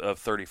swing of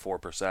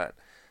 34%.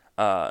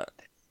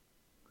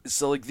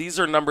 So these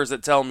are numbers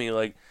that tell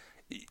me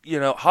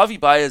Javi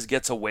Baez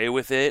gets away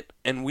with it,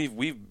 and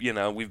we've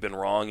been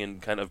wrong in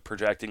kind of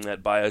projecting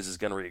that Baez is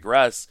going to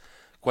regress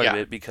quite a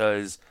bit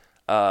because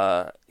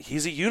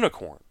he's a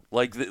unicorn.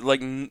 Like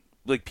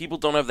people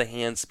don't have the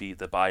hand speed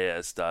that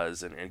Baez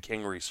does, and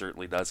Kingery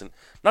certainly doesn't.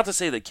 Not to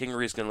say that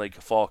Kingery is going to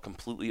fall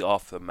completely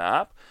off the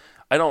map.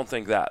 I don't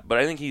think that, but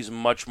I think he's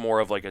much more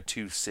of a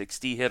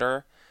 260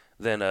 hitter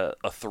than a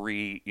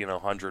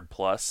 300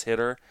 plus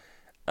hitter.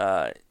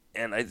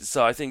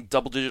 So I think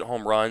double-digit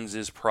home runs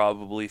is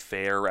probably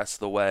fair rest of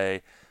the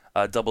way.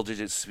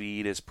 Double-digit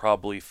speed is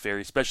probably fair,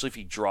 especially if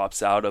he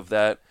drops out of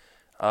that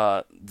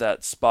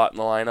spot in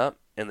the lineup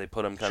and they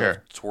put him kind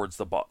of towards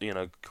the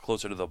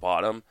closer to the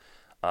bottom.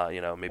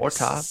 Maybe or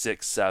top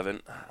 6,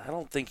 7. I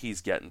don't think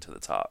he's getting to the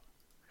top.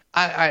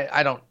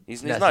 I don't.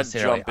 He's not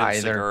jumping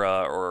either.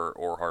 Segura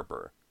or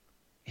Harper.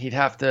 He'd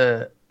have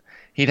to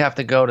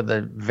go to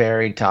the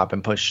very top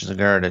and push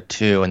Segura to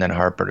 2 and then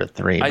Harper to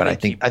 3. But I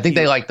think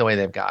they like the way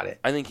they've got it.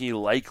 I think he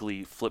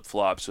likely flip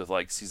flops with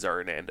Cesar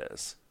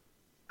Hernandez.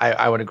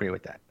 I would agree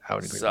with that.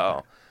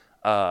 So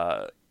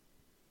I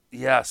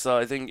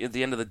think at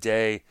the end of the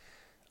day,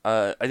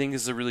 I think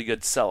this is a really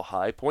good sell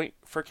high point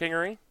for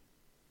Kingery.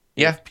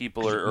 Yeah, if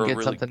people are get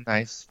really something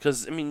nice.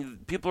 Because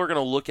people are going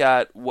to look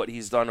at what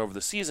he's done over the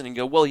season and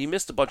go, well, he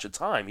missed a bunch of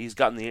time. He's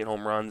gotten the 8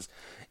 home runs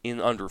in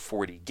under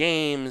 40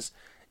 games.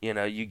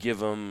 You give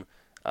him,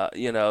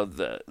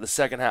 the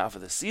second half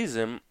of the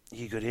season,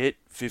 he could hit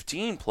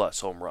 15 plus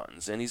home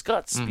runs, and he's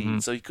got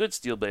speed, so he could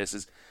steal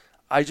bases.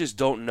 I just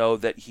don't know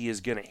that he is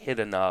going to hit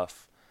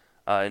enough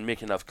and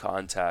make enough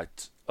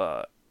contact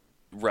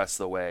rest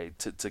of the way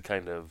to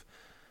kind of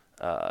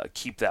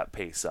keep that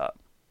pace up.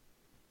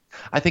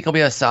 I think he'll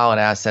be a solid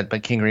asset,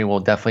 but Kingery will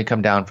definitely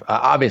come down.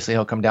 Obviously,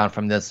 he'll come down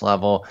from this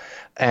level,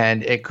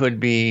 and it could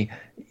be,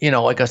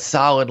 a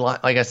solid,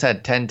 like I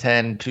said,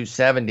 10-10,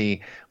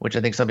 270, which I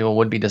think some people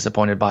would be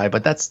disappointed by.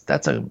 But that's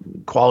a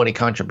quality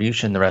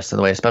contribution the rest of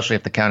the way, especially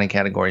if the counting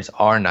categories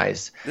are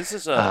nice. This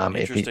is an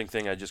interesting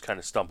thing I just kind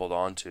of stumbled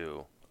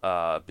onto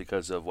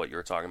because of what you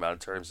were talking about in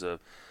terms of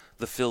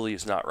the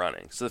Phillies not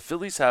running. So the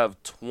Phillies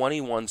have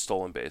 21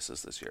 stolen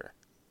bases this year.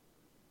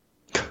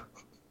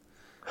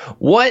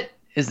 What?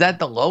 Is that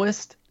the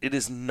lowest? It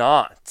is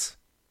not.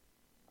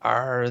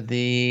 Are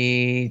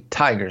the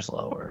Tigers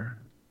lower?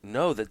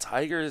 No, the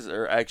Tigers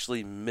are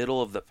actually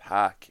middle of the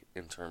pack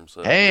in terms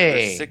of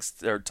they're sixth.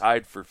 They're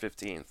tied for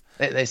 15th.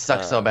 They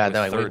suck so bad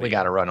that we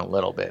got to run a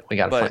little bit. We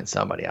got to find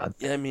somebody out.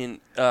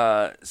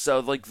 Yeah,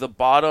 so the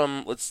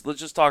bottom. Let's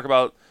just talk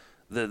about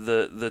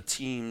the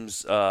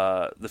teams.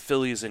 The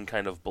Phillies and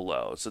kind of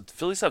below. So the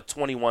Phillies have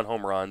 21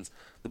 home runs.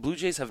 The Blue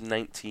Jays have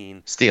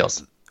 19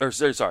 steals.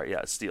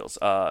 Steals.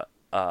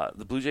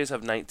 The Blue Jays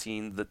have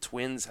 19. The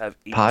Twins have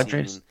 18.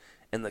 Padres?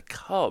 And the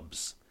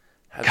Cubs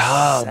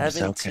have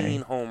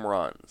 17 home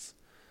runs.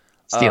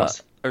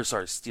 Steals.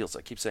 Steals.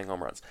 I keep saying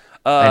home runs.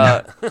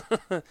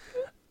 The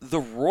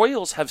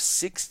Royals have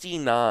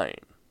 69.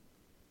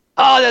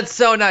 Oh, that's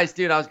so nice,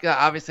 dude.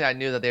 Obviously I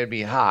knew that they would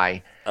be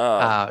high.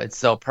 It's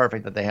so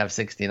perfect that they have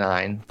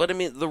 69. But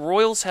the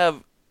Royals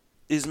have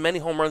as many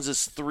home runs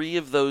as 3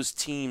 of those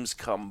teams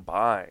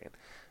combined.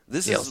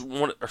 This is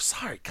one.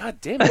 God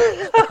damn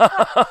it!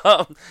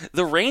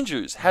 The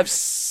Rangers have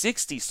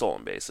 60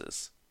 stolen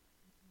bases.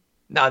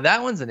 Now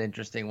that one's an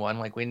interesting one.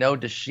 We know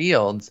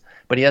DeShields,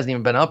 but he hasn't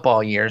even been up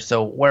all year.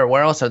 So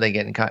where else are they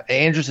getting?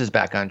 Andrus is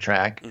back on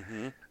track.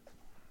 Mm-hmm.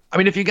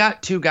 If you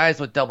got 2 guys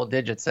with double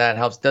digits, that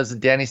helps. Does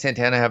Danny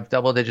Santana have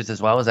double digits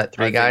as well? Is that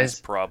 3 guys? Think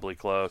it's probably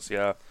close.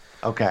 Yeah.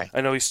 Okay.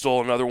 I know he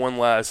stole another one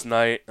last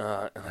night,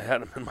 and I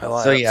had him in my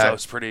lineup, so I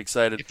was pretty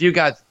excited. If you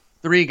got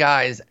 3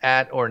 guys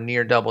at or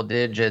near double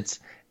digits,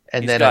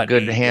 and then a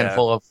good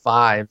handful of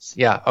 5s.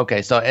 Yeah,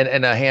 okay. So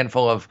and a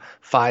handful of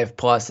 5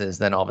 pluses,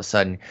 then all of a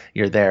sudden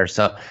you're there.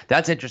 So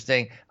that's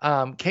interesting.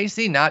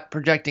 KC not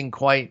projecting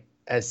quite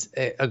as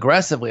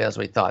aggressively as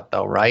we thought,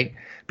 though, right?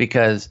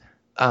 Because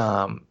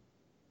Mondesi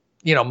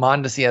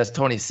has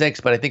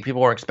 26, but I think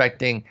people were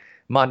expecting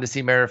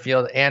Mondesi,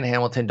 Merrifield, and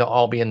Hamilton to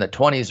all be in the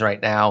 20s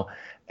right now,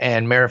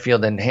 and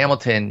Merrifield and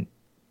Hamilton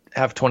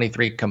have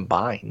 23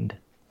 combined.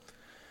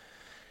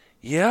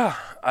 Yeah,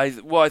 I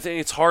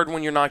think it's hard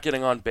when you're not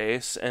getting on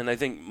base, and I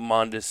think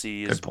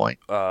Mondesi is good point.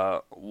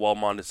 While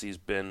Mondesi's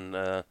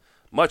been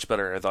much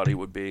better than I thought he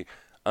would be,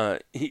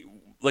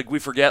 we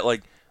forget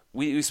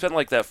we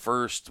spent that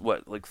first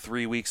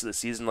 3 weeks of the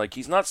season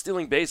he's not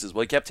stealing bases.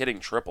 Well, he kept hitting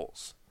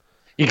triples.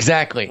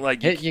 Exactly.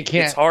 You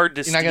can't. It's hard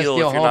to steal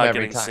if you're not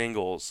getting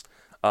singles,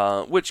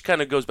 which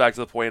kind of goes back to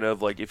the point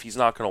of if he's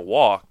not going to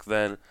walk,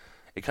 then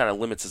it kind of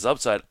limits his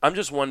upside. I'm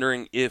just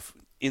wondering if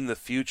in the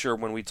future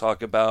when we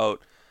talk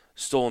about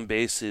stolen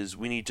bases,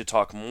 we need to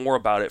talk more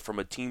about it from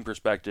a team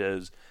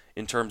perspective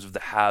in terms of the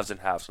haves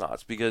and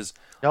have-nots, because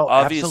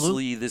obviously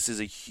absolutely. This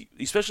is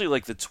especially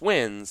the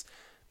Twins,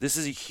 this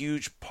is a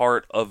huge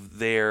part of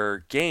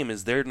their game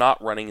is they're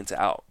not running into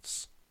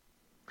outs.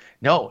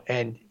 No,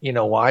 and you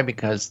know why?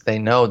 Because they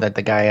know that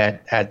the guy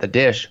at the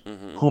dish,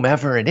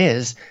 whomever it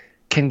is,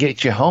 can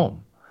get you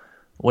home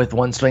with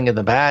one swing of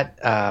the bat,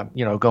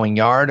 going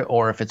yard,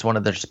 or if it's one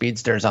of their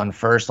speedsters on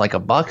first, like a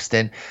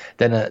Buxton,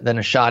 then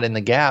a shot in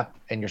the gap,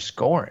 and you're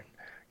scoring.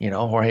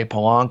 Jorge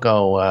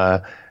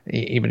Polanco,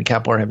 even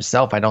Kepler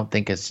himself, I don't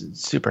think is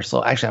super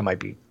slow. Actually, I might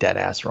be dead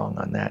ass wrong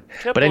on that.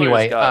 Kepler's but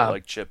anyway,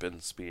 got chip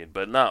and speed,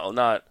 but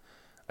not.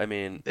 I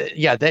mean,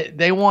 yeah,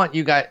 they want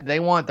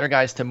their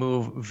guys to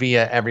move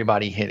via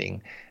everybody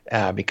hitting,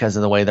 because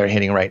of the way they're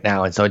hitting right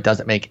now, and so it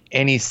doesn't make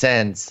any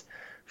sense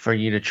for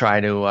you to try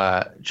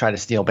to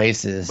steal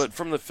bases. But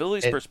from the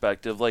Phillies'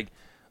 perspective,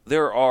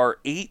 there are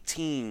 8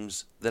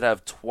 teams that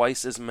have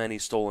twice as many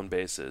stolen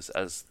bases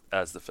as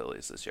the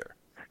Phillies this year.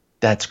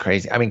 That's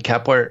crazy. I mean,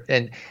 Kepler,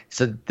 and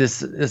so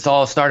this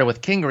all started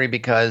with Kingery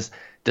because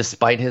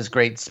despite his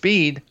great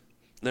speed,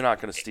 they're not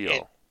going to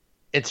steal.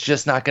 It's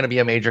just not going to be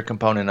a major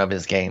component of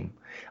his game.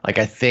 I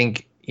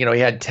think he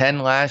had 10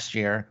 last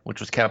year, which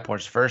was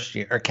Kepler's first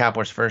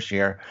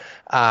year.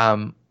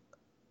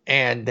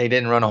 And they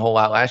didn't run a whole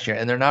lot last year,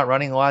 and they're not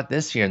running a lot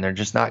this year, and they're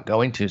just not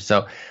going to.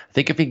 So I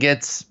think if he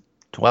gets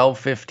 12,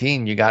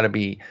 15, you got to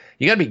be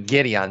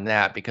giddy on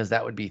that, because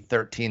that would be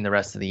 13 the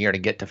rest of the year to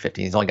get to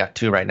 15. He's only got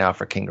 2 right now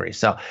for Kingery.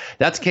 So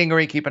that's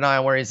Kingery. Keep an eye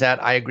on where he's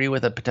at. I agree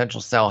with a potential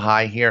sell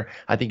high here.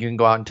 I think you can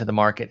go out into the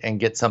market and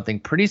get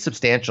something pretty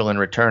substantial in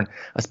return,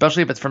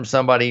 especially if it's from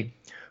somebody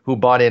who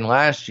bought in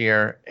last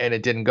year and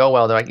it didn't go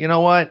well. They're like, you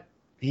know what?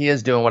 He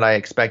is doing what I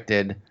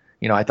expected.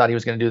 I thought he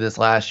was going to do this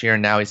last year,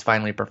 and now he's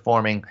finally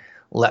performing.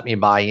 Let me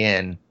buy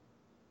in,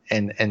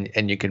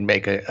 and you can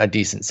make a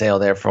decent sale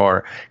there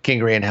for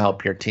Kingery and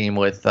help your team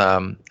with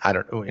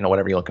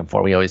whatever you're looking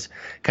for. We always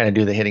kind of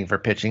do the hitting for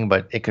pitching,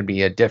 but it could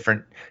be a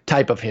different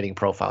type of hitting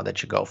profile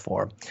that you go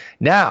for.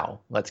 Now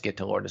let's get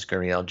to Lourdes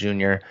Gurriel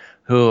Jr.,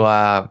 who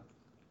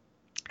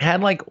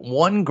had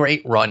one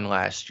great run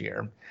last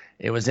year.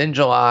 It was in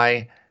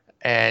July,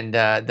 and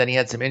then he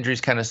had some injuries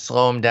kind of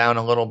slow him down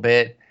a little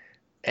bit.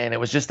 And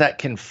it was just that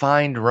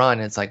confined run.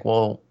 It's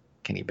well,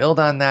 can he build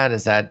on that?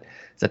 Is that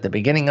the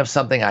beginning of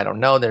something? I don't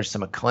know. There's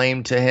some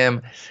acclaim to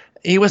him.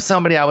 He was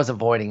somebody I was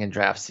avoiding in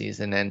draft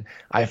season, and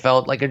I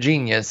felt like a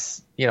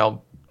genius,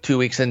 2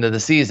 weeks into the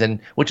season,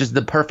 which is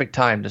the perfect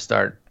time to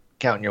start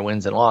counting your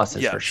wins and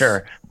losses, yes, for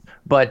sure.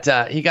 But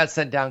he got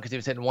sent down because he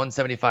was hitting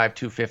 175,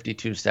 250,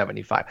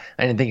 275.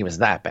 I didn't think he was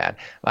that bad.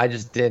 I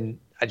just didn't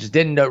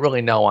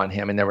really know on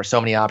him, and there were so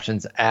many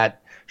options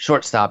at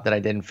shortstop that I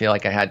didn't feel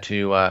like I had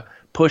to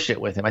push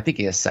it with him. I think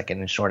he has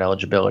second in short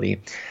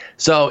eligibility.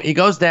 So he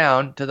goes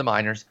down to the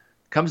minors,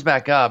 comes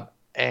back up,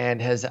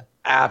 and has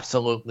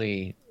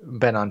absolutely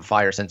been on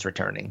fire since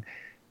returning.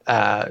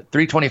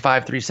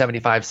 325,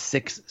 375,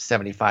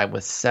 675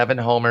 with 7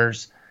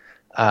 homers,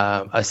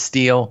 a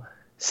steal,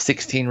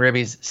 16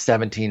 ribbies,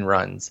 17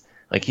 runs.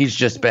 He's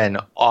just been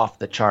off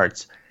the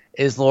charts.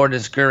 Is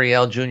Lourdes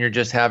Gurriel Jr.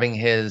 just having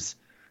his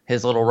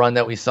little run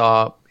that we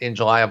saw in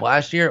July of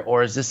last year,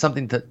 or is this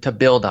something to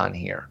build on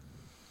here?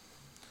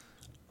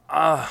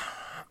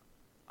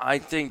 I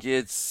think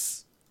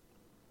it's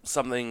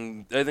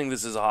something. I think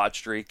this is a hot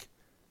streak,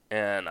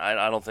 and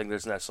I don't think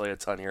there's necessarily a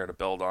ton here to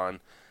build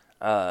on.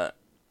 I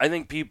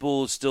think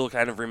people still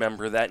kind of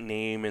remember that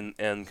name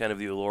and kind of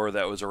the allure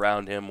that was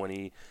around him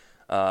when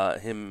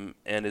him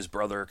and his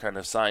brother kind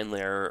of signed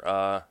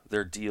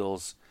their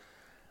deals.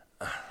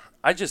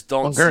 I just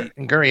don't see.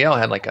 And Gurriel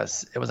had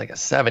it was a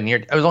 7-year.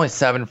 It was only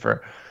 7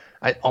 for,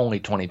 only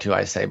 22,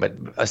 I say, but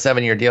a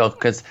 7-year deal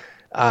because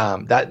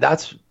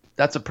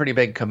that's a pretty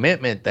big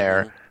commitment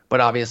there. Mm-hmm. But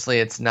obviously,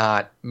 it's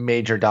not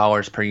major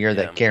dollars per year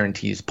that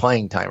guarantees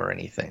playing time or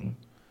anything.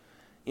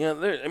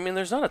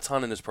 There's not a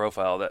ton in his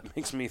profile that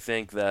makes me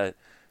think that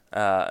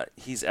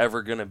he's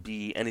ever going to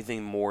be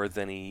anything more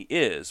than he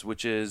is,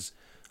 which is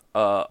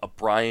a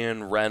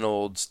Brian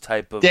Reynolds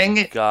type of guy.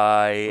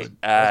 I was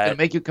going to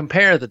make you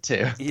compare the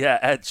two. Yeah,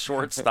 at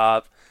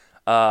shortstop,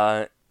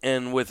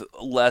 and with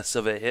less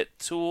of a hit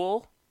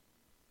tool.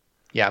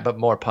 Yeah, but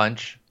more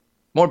punch,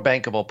 more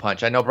bankable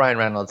punch. I know Brian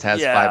Reynolds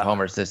has 5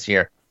 homers this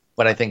year,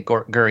 but I think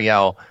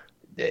Gurriel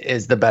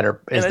is the better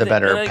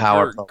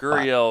power profile.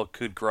 Gurriel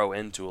could grow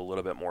into a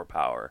little bit more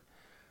power.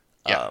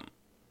 Yeah.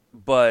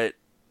 But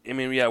I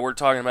mean, yeah, we're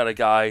talking about a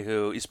guy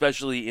who,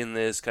 especially in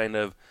this kind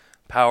of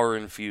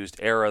power-infused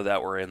era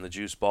that we're in, the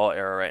juice ball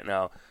era right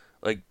now,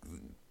 like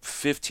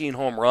 15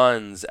 home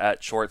runs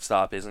at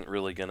shortstop isn't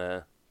really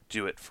gonna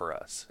do it for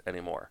us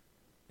anymore.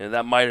 And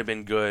that might have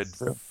been good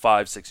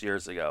 5-6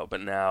 years ago,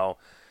 but now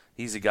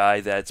he's a guy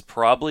that's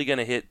probably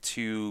gonna hit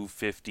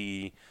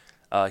 250.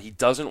 He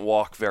doesn't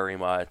walk very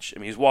much. I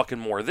mean, he's walking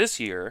more this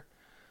year,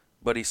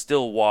 but he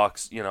still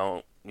walks. He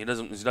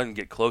doesn't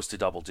get close to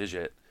double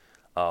digit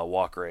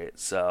walk rate.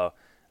 So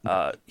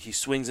he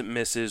swings and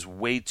misses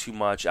way too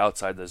much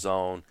outside the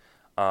zone.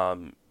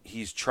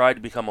 He's tried to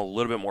become a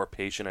little bit more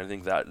patient. I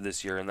think that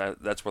this year, and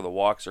that's where the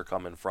walks are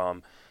coming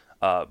from.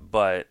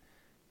 But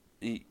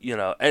a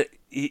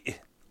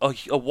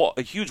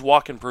huge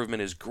walk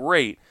improvement is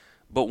great.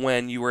 But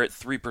when you were at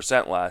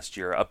 3% last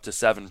year, up to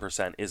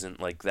 7% isn't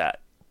like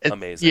that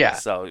amazing. Yeah.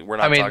 So we're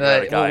not talking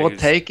about a guy we'll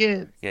take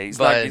it. Yeah, he's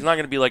not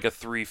going to be like a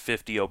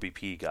 350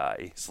 OBP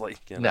guy. He's like,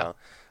 No.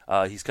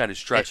 He's kind of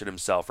stretching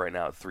himself right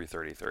now at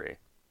 333.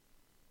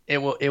 It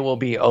will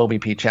be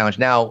OBP challenge.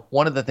 Now,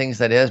 one of the things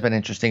that has been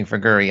interesting for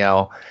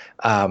Gurriel,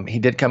 he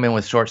did come in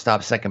with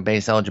shortstop, second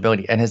base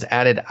eligibility, and has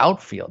added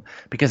outfield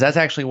because that's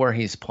actually where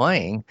he's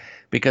playing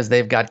because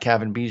they've got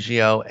Kevin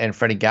Biggio and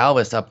Freddie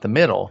Galvis up the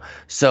middle.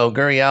 So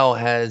Gurriel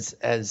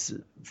has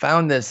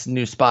found this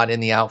new spot in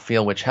the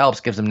outfield, which helps,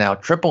 gives him now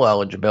triple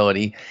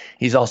eligibility.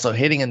 He's also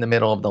hitting in the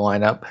middle of the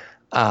lineup.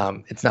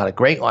 It's not a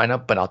great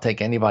lineup, but I'll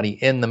take anybody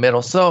in the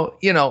middle. So,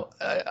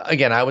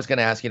 again, I was going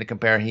to ask you to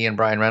compare he and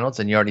Bryan Reynolds,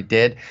 and you already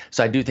did.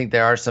 So I do think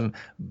there are some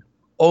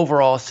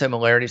overall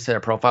similarities to their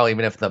profile,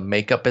 even if the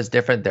makeup is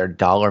different. Their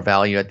dollar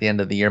value at the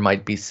end of the year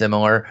might be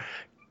similar.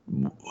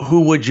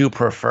 Who would you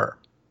prefer?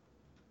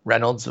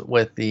 Reynolds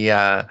with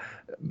the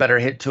better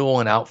hit tool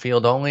and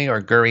outfield only, or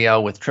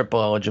Gurriel with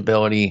triple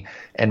eligibility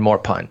and more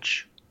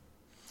punch?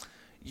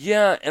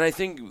 Yeah, and I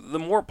think the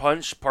more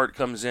punch part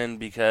comes in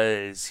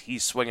because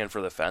he's swinging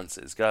for the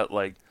fences. Got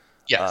like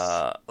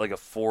a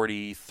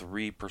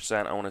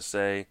 43%, I want to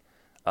say.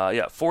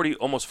 40,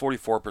 almost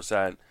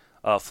 44%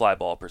 fly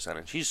ball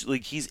percentage.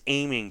 He's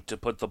aiming to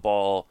put the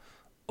ball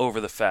over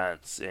the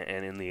fence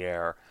and in the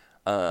air.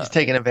 He's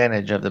taking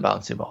advantage of the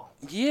bouncy ball.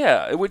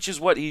 Yeah, which is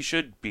what he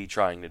should be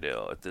trying to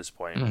do at this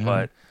point. Mm-hmm.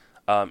 But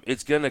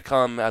it's going to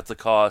come at the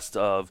cost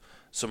of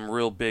some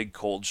real big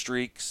cold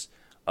streaks.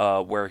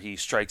 Where he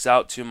strikes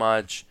out too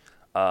much,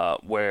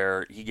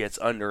 where he gets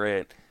under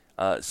it.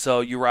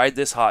 So you ride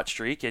this hot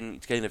streak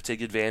and kind of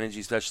take advantage,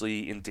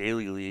 especially in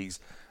daily leagues,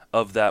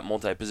 of that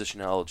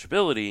multi-position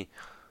eligibility.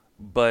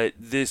 But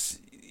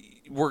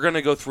we're going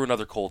to go through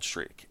another cold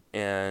streak.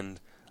 And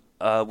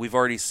we've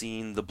already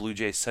seen the Blue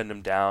Jays send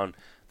him down.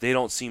 They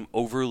don't seem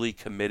overly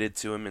committed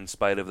to him in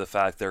spite of the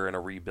fact they're in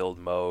a rebuild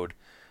mode.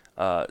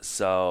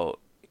 So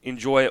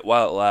enjoy it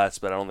while it lasts,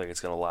 but I don't think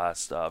it's going to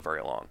last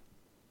very long.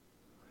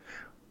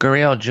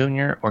 Gurriel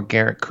Jr. or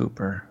Garrett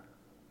Cooper?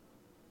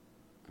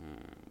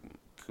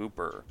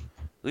 Cooper.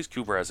 At least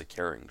Cooper has a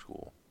carrying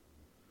tool.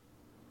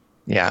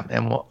 Yeah,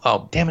 and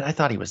damn it, I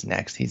thought he was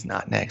next. He's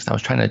not next. I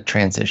was trying to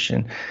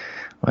transition.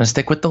 I'm going to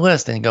stick with the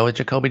list and go with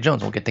Jacoby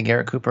Jones. We'll get to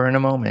Garrett Cooper in a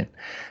moment.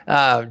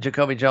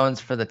 Jacoby Jones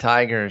for the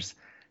Tigers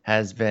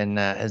has been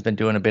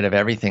doing a bit of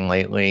everything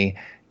lately,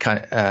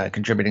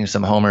 contributing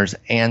some homers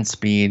and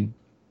speed.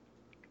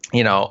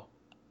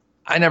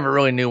 I never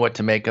really knew what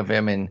to make of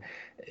him, and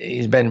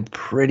he's been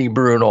pretty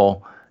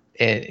brutal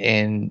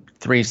in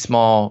three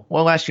small.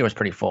 Well, last year was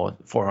pretty full,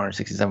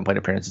 467 plate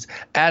appearances.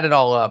 Add it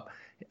all up,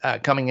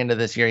 coming into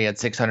this year, he had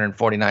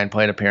 649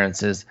 plate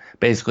appearances,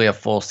 basically a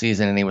full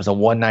season, and he was a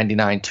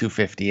 199,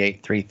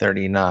 258,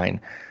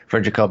 339 for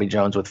Jacoby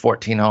Jones with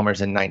 14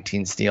 homers and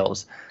 19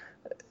 steals.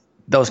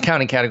 Those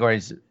counting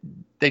categories,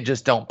 they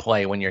just don't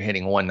play when you're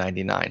hitting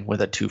 199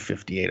 with a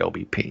 258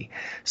 OBP.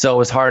 So it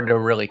was hard to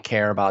really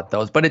care about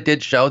those, but it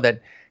did show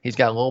that he's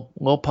got a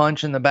little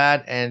punch in the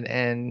bat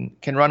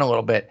and can run a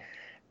little bit.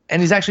 And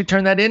he's actually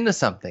turned that into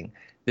something.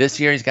 This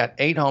year he's got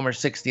 8 homers,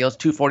 6 steals,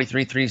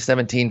 243,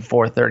 317,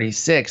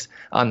 436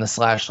 on the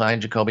slash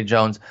line. Jacoby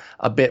Jones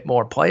a bit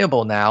more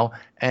playable now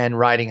and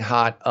riding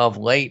hot of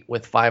late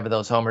with 5 of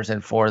those homers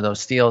and 4 of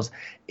those steals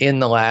in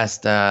the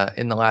last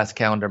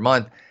calendar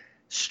month.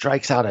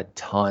 Strikes out a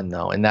ton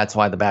though, and that's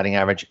why the batting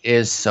average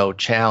is so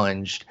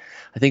challenged.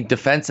 I think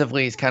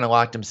defensively he's kind of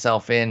locked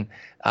himself in.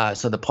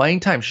 So the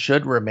playing time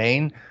should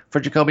remain for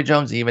Jacoby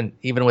Jones, even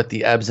with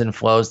the ebbs and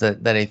flows that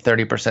a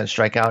 30%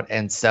 strikeout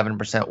and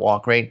 7%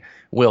 walk rate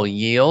will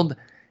yield.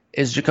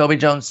 Is Jacoby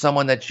Jones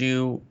someone that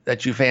you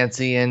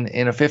fancy in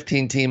a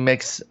 15-team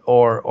mix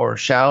or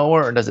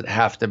shallower, or does it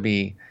have to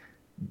be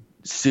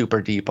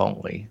super deep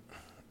only?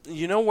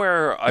 You know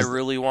where I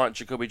really want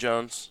Jacoby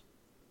Jones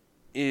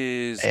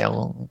is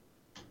AL.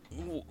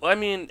 I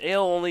mean,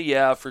 AL only,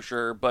 yeah, for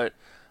sure, but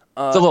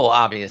it's a little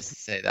obvious to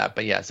say that,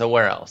 but yeah. So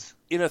where else?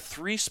 In a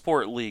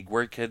 3-sport league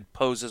where it could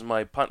pose as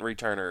my punt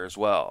returner as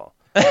well.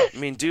 I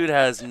mean, dude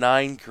has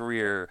 9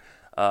 career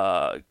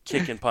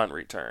kick and punt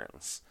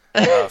returns.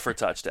 for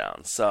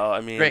touchdowns. So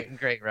I mean,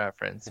 great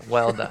reference.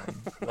 Well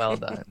done, well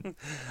done.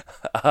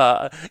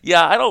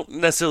 Yeah, I don't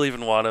necessarily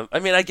even want him. I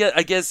mean, I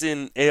guess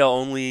in AL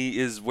only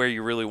is where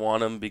you really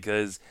want him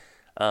because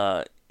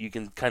you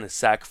can kind of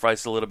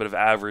sacrifice a little bit of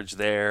average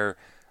there,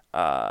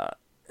 and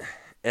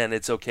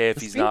it's okay if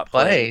he's not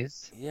playing.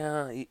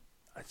 Yeah,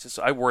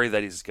 I worry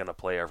that he's going to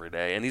play every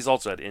day, and he's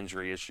also had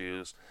injury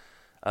issues.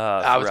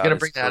 I was going to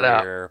bring that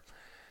up.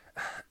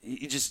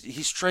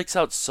 He strikes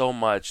out so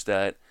much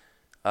that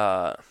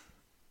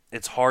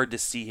it's hard to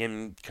see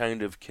him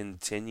kind of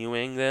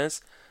continuing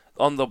this.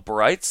 On the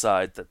bright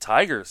side, the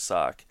Tigers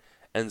suck,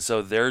 and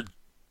so they're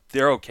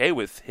okay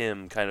with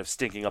him kind of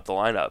stinking up the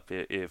lineup.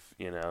 If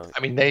you know,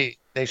 I mean,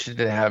 they should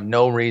have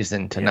no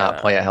reason to not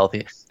play a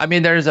healthy. I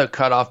mean, there's a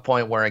cutoff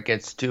point where it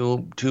gets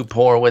too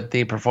poor with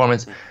the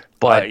performance,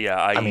 but i.e.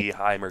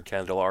 Heimer,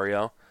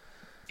 Candelario.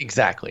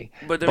 Exactly.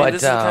 But I mean,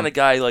 this is the kind of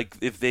guy, like,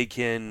 if they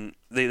can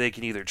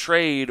either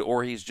trade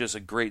or he's just a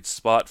great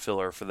spot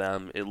filler for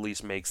them, at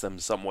least makes them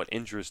somewhat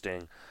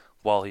interesting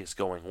while he's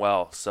going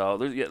well. So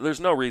there's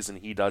no reason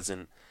he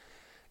doesn't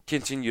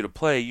continue to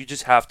play. You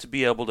just have to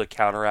be able to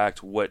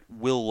counteract what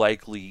will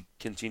likely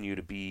continue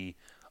to be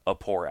a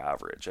poor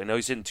average. I know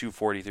he's hitting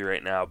 243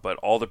 right now, but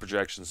all the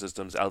projection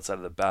systems outside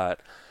of the bat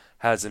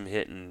has him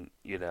hitting,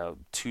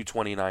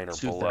 229 or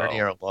 230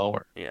 below. or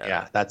lower.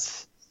 Yeah,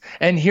 that's...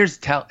 And here's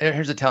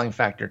a telling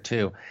factor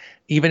too.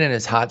 Even in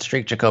his hot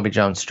streak, Jacoby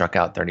Jones struck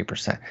out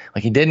 30%.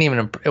 Like, he didn't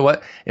even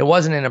it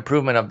wasn't an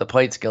improvement of the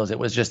plate skills. It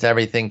was just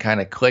everything kind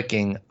of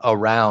clicking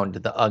around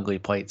the ugly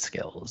plate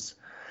skills.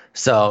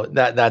 So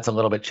that's a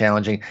little bit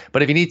challenging.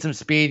 But if you need some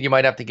speed, you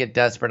might have to get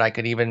desperate. I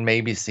could even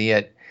maybe see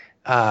it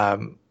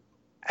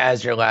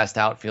as your last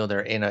outfielder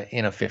in a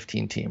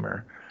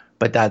 15-teamer.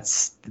 But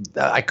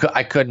I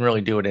couldn't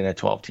really do it in a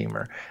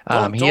 12-teamer.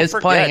 He is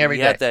playing every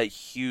day. He had that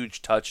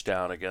huge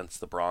touchdown against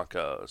the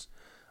Broncos,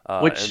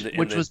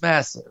 which was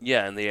massive.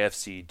 Yeah, in the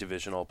AFC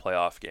divisional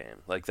playoff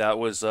game. Like, that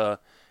was. And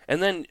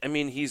then, I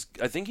mean,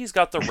 I think he's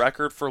got the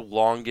record for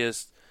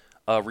longest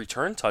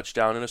return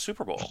touchdown in a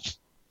Super Bowl.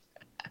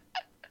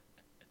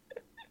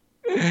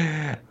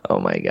 Oh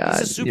my God!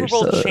 He's a Super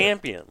Bowl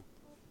champion.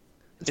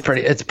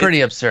 It's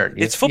pretty absurd.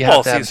 It's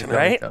football season,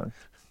 right?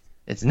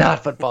 It's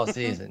not football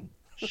season.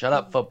 Shut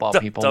up, football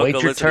people. Don't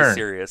wait your turn.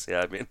 Serious.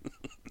 Yeah, I mean.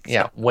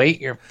 Yeah, wait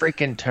your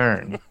freaking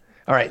turn.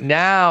 All right,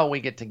 now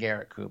we get to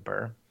Garrett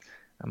Cooper.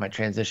 My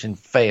transition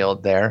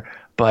failed there,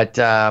 but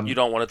you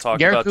don't want to talk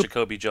about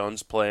Jacoby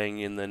Jones playing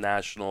in the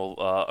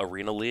National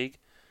Arena League.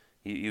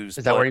 Is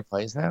that where he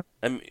plays now?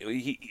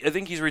 I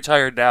think he's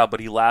retired now, but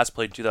he last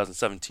played in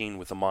 2017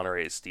 with the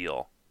Monterey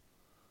Steel.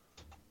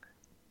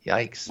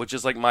 Yikes! Which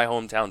is like my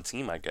hometown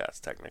team, I guess,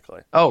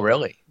 technically. Oh,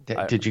 really?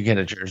 Did you get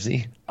a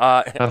jersey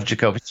of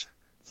Jacoby?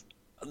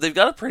 They've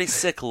got a pretty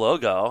sick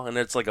logo, and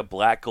it's like a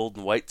black, gold,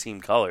 and white team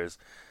colors.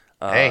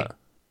 Hey,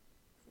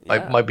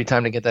 might be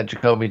time to get that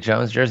Jacoby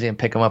Jones jersey and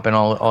pick him up in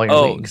all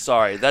your leagues. Oh,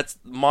 sorry, that's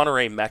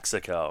Monterey,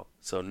 Mexico,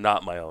 so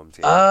not my home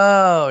team.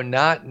 Oh,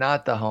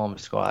 not the home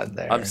squad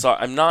there. I'm sorry,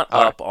 I'm not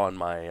up on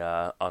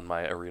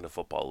my Arena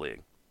Football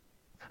League.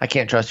 I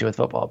can't trust you with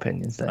football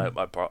opinions then.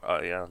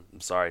 I'm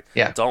sorry.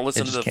 Yeah, don't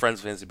listen to the Friends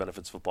Fantasy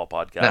Benefits Football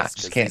podcast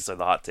because these are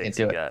the hot takes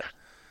you get.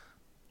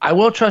 I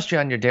will trust you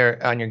on your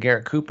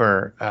Garrett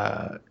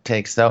Cooper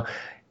takes, though.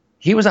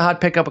 He was a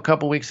hot pickup a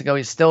couple weeks ago.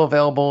 He's still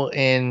available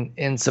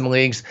in some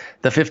leagues.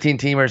 The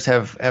 15-teamers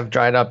have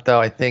dried up, though.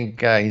 I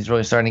think he's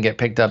really starting to get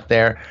picked up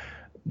there.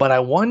 But I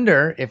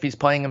wonder if he's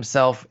playing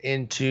himself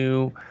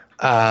into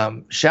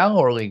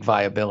shallower league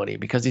viability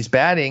because he's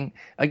batting,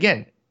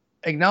 again,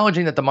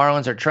 acknowledging that the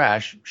Marlins are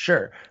trash,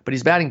 sure, but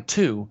he's batting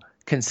 2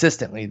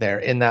 consistently there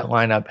in that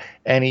lineup,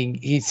 and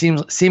he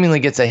seemingly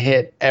gets a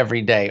hit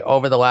every day.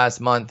 Over the last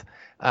month,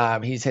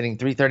 he's hitting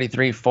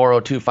 333,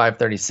 402,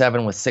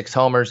 537 with 6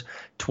 homers,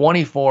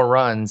 24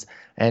 runs,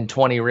 and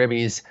 20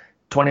 ribbies,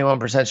 21%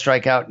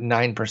 strikeout,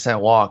 9%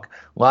 walk.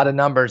 A lot of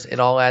numbers. It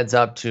all adds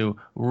up to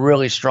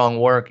really strong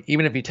work.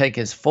 Even if you take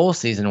his full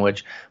season,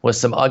 which was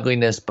some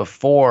ugliness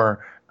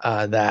before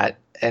that,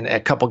 and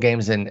a couple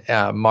games in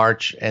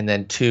March and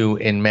then 2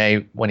 in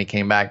May when he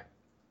came back,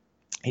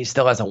 he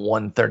still has a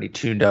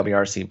 132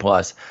 WRC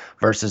plus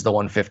versus the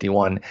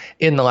 151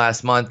 in the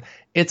last month.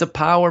 It's a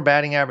power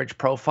batting average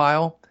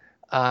profile.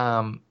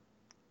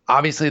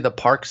 Obviously, the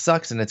park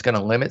sucks, and it's going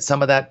to limit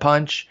some of that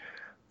punch.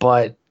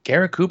 But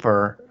Garrett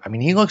Cooper, I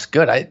mean, he looks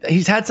good.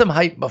 He's had some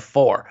hype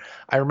before.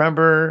 I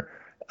remember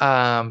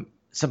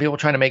some people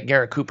trying to make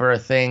Garrett Cooper a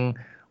thing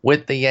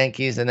with the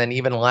Yankees, and then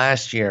even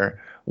last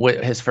year,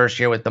 with his first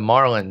year with the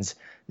Marlins,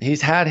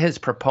 he's had his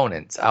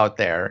proponents out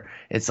there.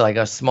 It's like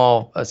a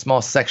small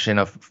section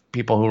of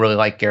people who really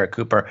like Garrett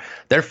Cooper.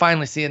 They're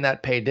finally seeing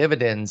that pay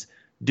dividends.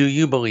 Do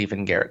you believe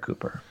in Garrett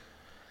Cooper?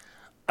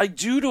 I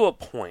do, to a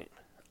point.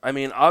 I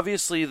mean,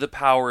 obviously the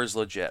power is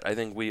legit. I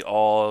think we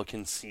all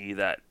can see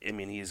that. I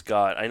mean, he's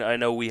got... I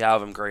know we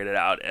have him graded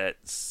out at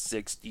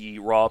 60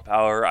 raw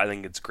power. I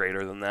think it's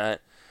greater than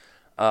that.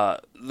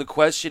 The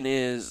question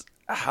is,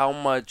 how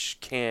much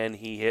can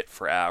he hit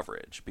for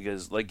average?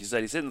 Because, like you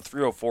said, he's hitting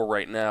 304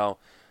 right now.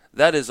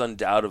 that is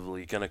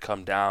undoubtedly going to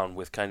come down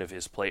with kind of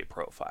his plate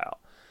profile.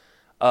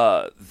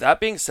 That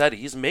being said,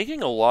 he's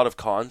making a lot of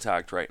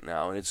contact right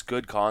now, and it's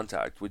good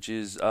contact, which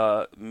is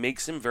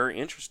makes him very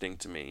interesting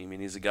to me. I mean,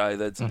 he's a guy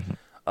that's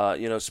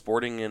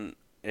sporting in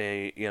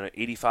a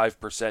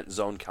 85%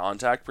 zone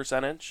contact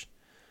percentage.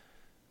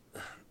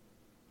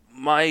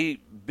 My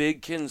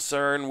big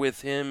concern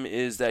with him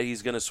is that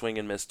he's going to swing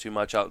and miss too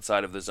much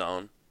outside of the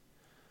zone,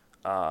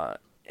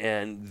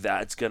 and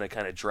that's going to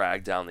kind of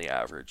drag down the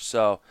average.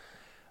 So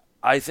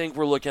I think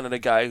we're looking at a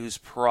guy who's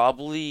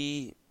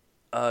probably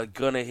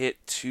going to hit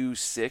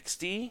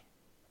 260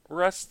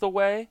 rest of the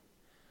way.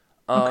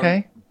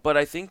 Okay. But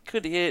I think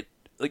could hit,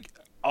 like,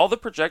 all the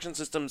projection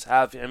systems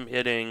have him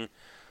hitting,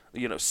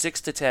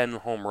 6 to 10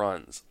 home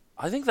runs.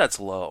 I think that's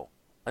low.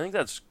 I think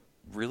that's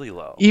really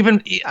low.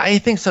 I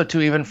think so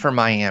too, even for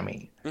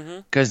Miami.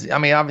 Because, I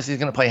mean, obviously he's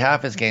going to play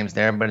half his games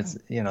there, but it's,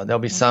 there'll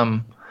be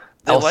some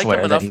they elsewhere. They like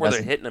him enough where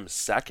they're hitting him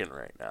second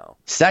right now.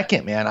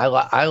 Second, man. I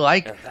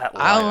like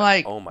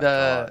oh my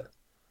God.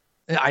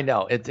 I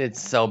know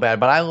it's so bad,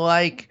 but I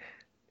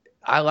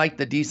like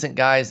the decent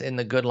guys in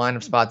the good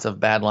lineup spots of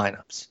bad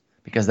lineups,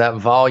 because that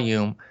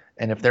volume,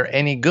 and if they're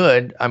any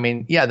good, I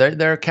mean, yeah,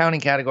 their counting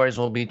categories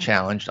will be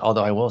challenged.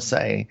 Although I will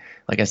say,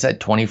 like I said,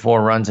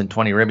 24 runs and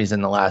 20 ribbies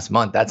in the last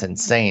month. That's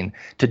insane.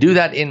 To do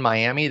that in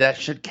Miami, that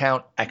should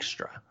count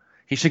extra.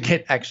 He should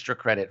get extra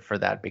credit for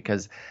that,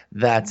 because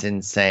that's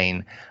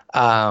insane.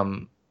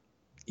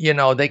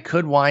 They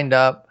could wind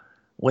up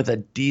with a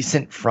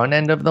decent front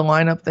end of the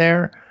lineup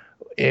there.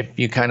 If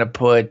you kind of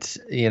put,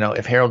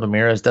 if Harold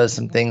Ramirez does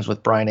some things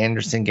with Brian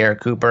Anderson,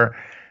 Garrett Cooper,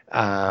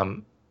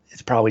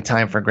 it's probably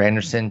time for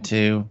Granderson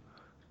to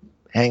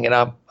hang it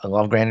up. I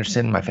love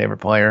Granderson, my favorite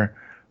player,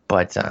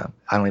 but I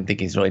don't even think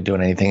he's really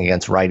doing anything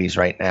against righties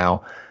right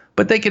now.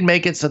 But they could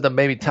make it so that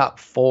maybe top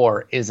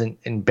 4 isn't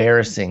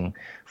embarrassing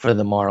for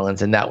the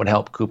Marlins, and that would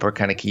help Cooper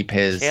kind of keep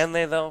his. Can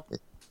they, though?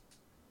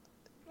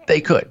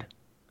 They could.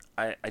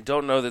 I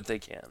don't know that they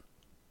can.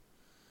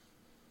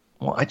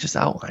 Well, I just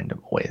outlined a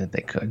way that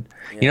they could.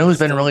 Yeah, who's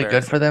been really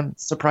good for them,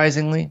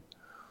 surprisingly,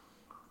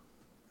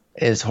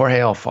 is Jorge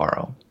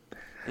Alfaro.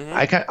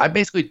 I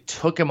basically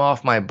took him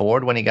off my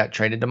board when he got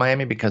traded to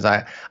Miami, because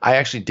I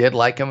actually did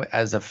like him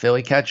as a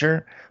Philly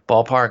catcher,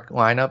 ballpark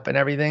lineup and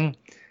everything.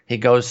 He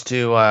goes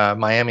to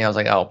Miami. I was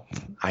like, oh,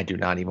 I do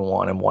not even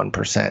want him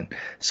 1%.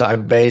 So I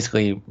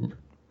basically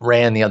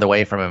ran the other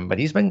way from him. But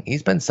he's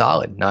been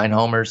solid. 9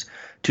 homers,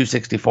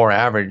 264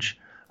 average.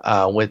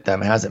 With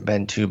them hasn't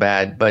been too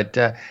bad, but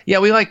yeah,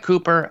 we like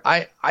Cooper.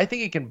 I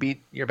think he can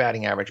beat your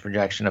batting average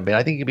projection a bit.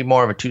 I think he could be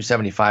more of a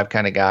 275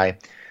 kind of guy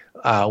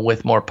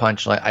with more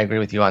punch. I agree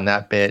with you on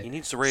that bit. He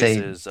needs to raise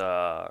his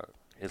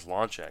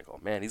launch angle.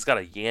 Man, he's got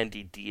a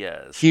Yandy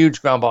Diaz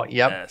huge ground ball.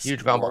 Yep,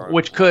 huge ground ball,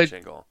 which could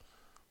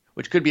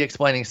be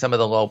explaining some of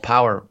the low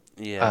power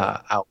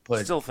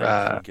output. Still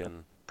think he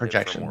can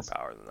projections. More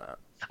power than that.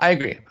 I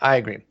agree.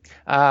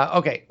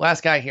 Okay,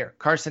 last guy here,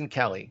 Carson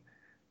Kelly.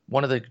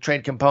 One of the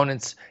trade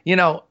components,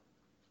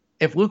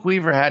 if Luke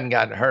Weaver hadn't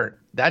gotten hurt,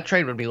 that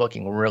trade would be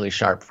looking really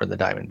sharp for the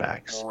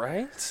Diamondbacks.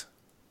 Right.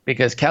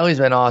 Because Kelly's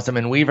been awesome,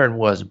 and Weaver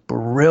was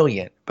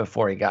brilliant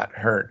before he got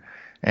hurt.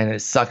 And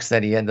it sucks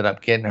that he ended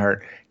up getting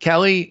hurt.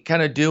 Kelly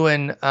kind of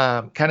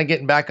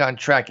getting back on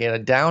track. He had a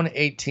down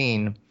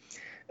 18,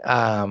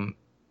 and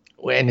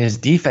his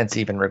defense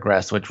even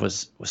regressed, which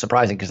was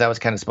surprising, because that was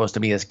kind of supposed to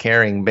be his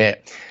carrying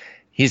bit.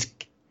 He's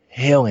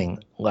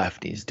killing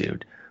lefties,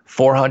 dude.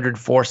 400,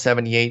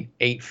 478,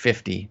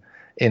 850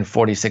 in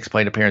 46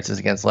 plate appearances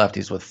against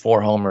lefties with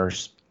 4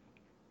 homers.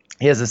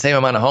 He has the same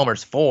amount of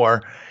homers,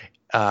 4,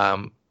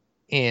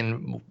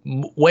 in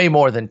way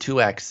more than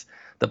 2x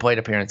the plate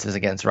appearances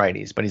against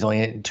righties, but he's only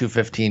hitting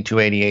 215,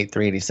 288,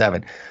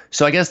 387.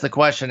 So I guess the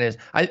question is,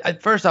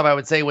 first off, I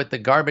would say with the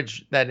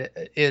garbage that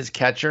is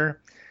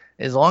catcher,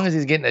 as long as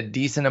he's getting a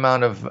decent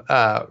amount of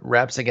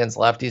reps against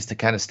lefties to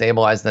kind of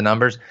stabilize the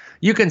numbers,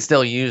 you can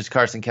still use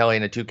Carson Kelly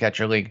in a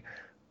 2-catcher league.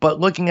 But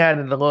looking at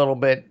it a little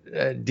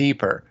bit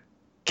deeper,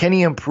 can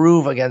he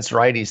improve against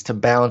righties to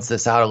balance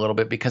this out a little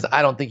bit? Because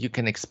I don't think you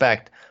can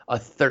expect a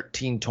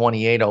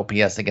 1328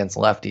 OPS against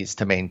lefties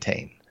to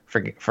maintain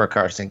for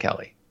Carson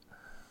Kelly.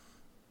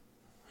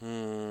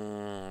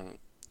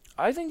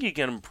 I think he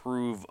can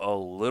improve a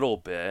little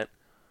bit.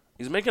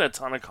 He's making a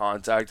ton of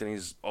contact, and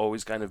he's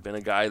always kind of been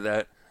a guy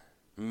that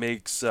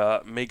makes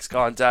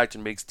contact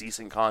and makes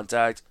decent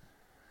contact.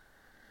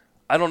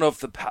 I don't know if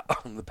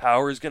the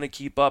power is going to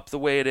keep up the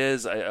way it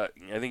is. I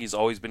think he's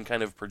always been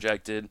kind of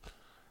projected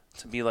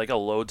to be like a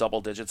low double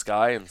digits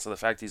guy, and so the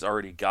fact he's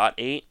already got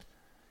 8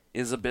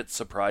 is a bit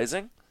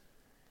surprising.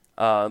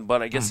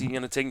 But I guess he's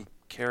going to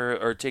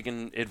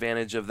taking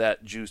advantage of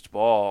that juiced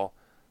ball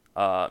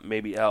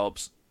maybe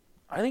helps.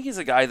 I think he's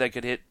a guy that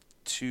could hit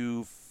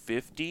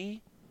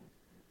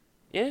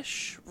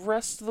 250-ish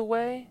rest of the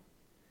way.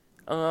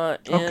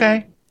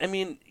 Okay. I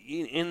mean,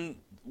 in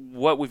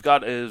what we've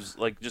got is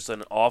like just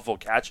an awful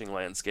catching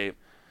landscape.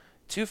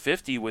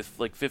 250 with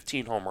like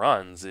 15 home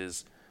runs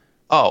is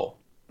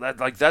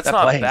that's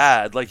not plays.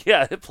 bad. Like,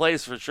 yeah, it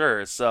plays for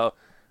sure. So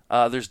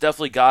there's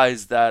definitely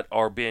guys that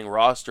are being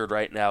rostered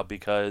right now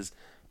because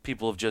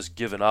people have just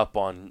given up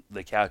on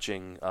the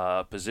catching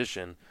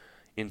position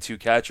in 2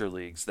 catcher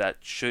leagues that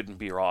shouldn't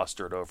be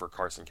rostered over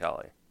Carson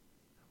Kelly.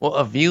 Well,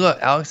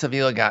 Alex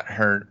Avila got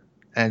hurt,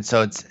 and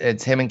so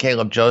it's him and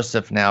Caleb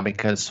Joseph now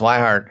because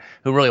Swihart,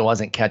 who really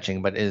wasn't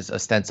catching but is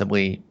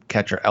ostensibly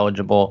catcher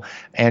eligible,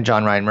 and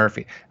John Ryan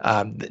Murphy.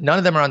 None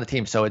of them are on the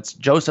team, so it's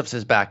Joseph's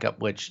his backup,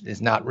 which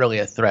is not really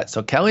a threat.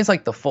 So Kelly's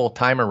like the full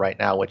timer right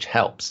now, which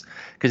helps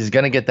because he's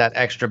going to get that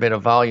extra bit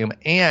of volume.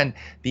 And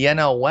the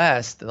NL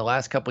West, the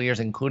last couple of years,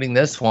 including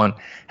this one,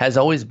 has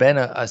always been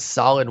a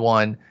solid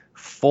one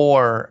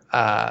for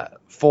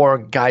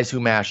guys who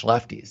mash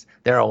lefties.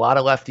 There are a lot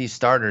of lefty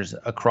starters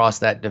across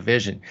that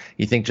division.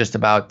 You think just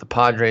about the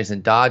Padres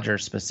and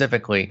Dodgers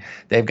specifically,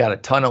 they've got a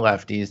ton of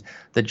lefties.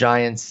 The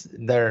Giants,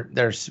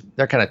 they're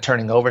kind of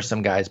turning over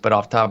some guys, but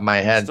off the top of my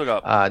head,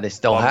 they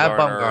still have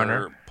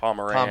Bumgarner,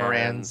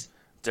 Pomeranz,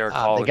 Derek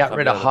Holland. They got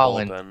rid of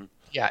Holland.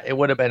 Yeah, it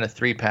would have been a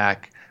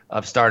 3-pack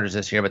of starters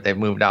this year, but they've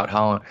moved out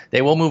Holland.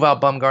 They will move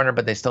out Bumgarner,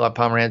 but they still have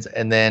Pomeranz.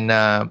 And then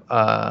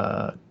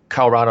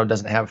Colorado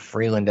doesn't have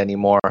Freeland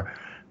anymore.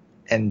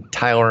 And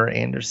Tyler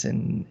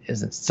Anderson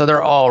isn't. So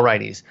they're all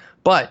righties.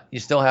 But you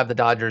still have the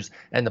Dodgers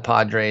and the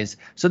Padres.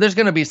 So there's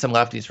going to be some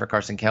lefties for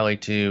Carson Kelly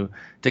to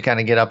kind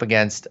of get up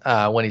against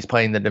when he's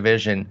playing the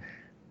division.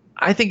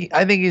 I think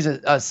he's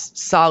a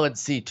solid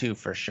C2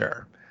 for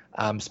sure,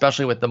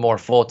 especially with the more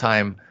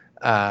full-time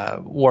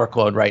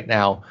workload right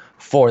now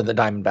for the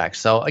Diamondbacks.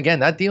 So, again,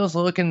 that deal's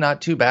looking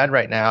not too bad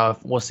right now.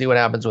 We'll see what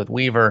happens with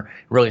Weaver.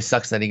 It really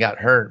sucks that he got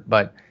hurt,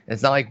 but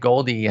it's not like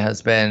Goldie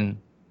has been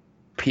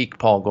peak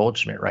Paul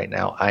Goldschmidt right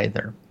now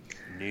either.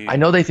 I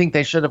know they think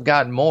they should have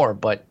gotten more,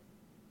 but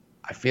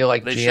I feel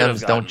like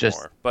GMs don't just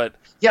more, but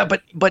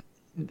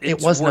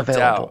it wasn't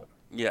available. Out.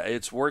 Yeah,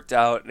 it's worked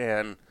out,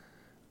 and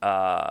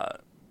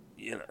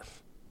they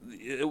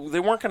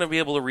weren't going to be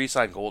able to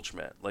re-sign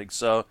Goldschmidt.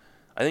 So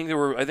I think there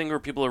were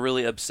people who are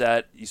really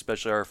upset,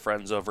 especially our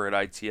friends over at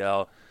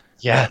ITL.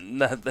 Yeah,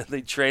 that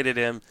they traded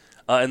him,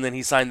 and then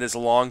he signed this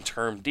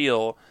long-term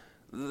deal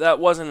that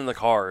wasn't in the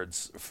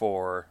cards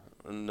for.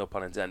 No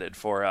pun intended.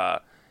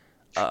 That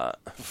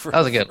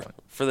was a good one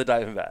for the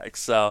Diamondbacks.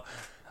 So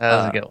that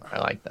was a good one. I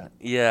like that.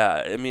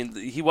 Yeah, I mean,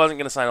 he wasn't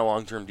going to sign a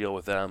long-term deal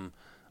with them,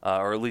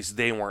 or at least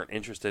they weren't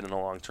interested in a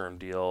long-term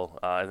deal.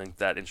 I think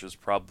that interest is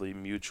probably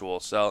mutual.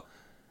 So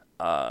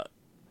I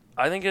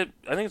think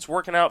it's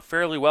working out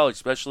fairly well,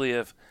 especially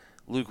if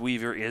Luke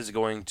Weaver is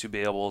going to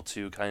be able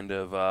to kind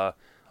of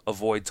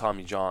avoid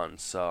Tommy John.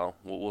 So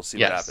we'll see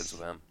what happens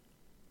with him.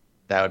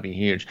 That would be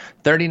huge.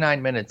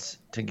 39 minutes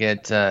to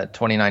get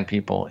 29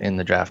 people in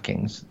the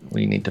DraftKings.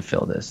 We need to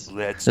fill this.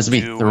 This will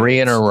be 3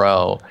 in a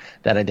row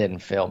that I didn't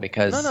fill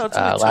because no, it's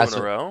only 2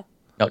 in a row.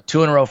 No,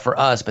 2 in a row for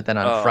us, but then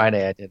on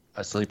Friday I did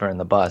a sleeper in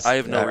the bus. I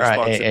have no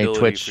responsibility a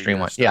Twitch stream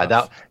one.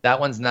 Yeah, that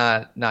one's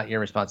not your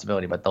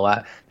responsibility, but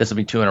this will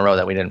be 2 in a row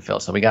that we didn't fill.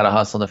 So we got to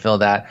hustle to fill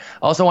that.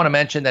 I also want to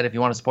mention that if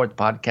you want to support the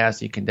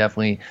podcast, you can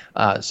definitely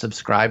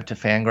subscribe to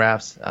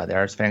Fangraphs.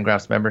 There's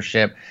Fangraphs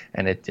membership,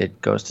 and it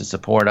goes to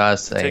support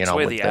us. It takes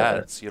away the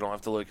ads. You don't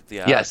have to look at the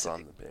ads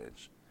on the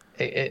page.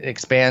 It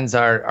expands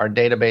our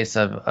database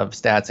of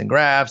stats and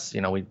graphs.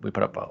 We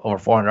put up over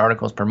 400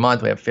 articles per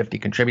month. We have 50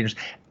 contributors,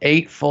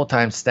 8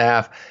 full-time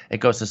staff. It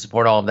goes to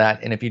support all of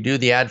that. And if you do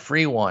the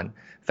ad-free one,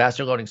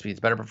 faster loading speeds,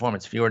 better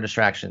performance, fewer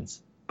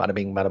distractions, bada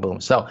bing, bada boom.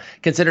 So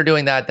consider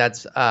doing that.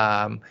 That's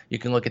you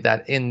can look at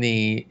that in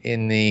the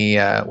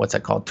what's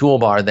that called,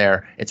 toolbar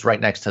there. It's right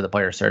next to the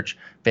player search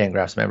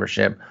Fangraphs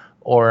membership.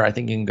 Or I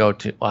think you can go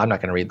to. Well, I'm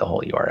not going to read the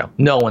whole URL.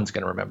 No one's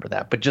going to remember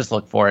that, but just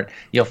look for it.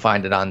 You'll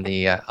find it on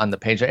the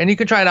page, and you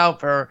can try it out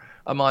for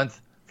a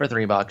month for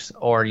 $3,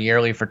 or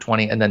yearly for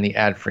 $20, and then the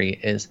ad free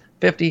is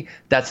 $50.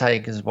 That's how you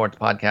can support the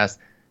podcast.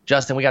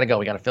 Justin, we got to go.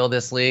 We got to fill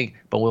this league,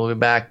 but we'll be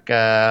back.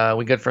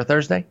 We good for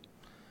Thursday?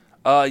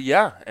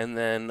 Yeah, and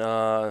then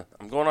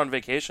I'm going on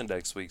vacation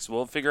next week, so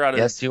we'll figure out.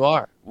 Yes, you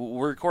are.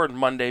 We're recording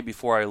Monday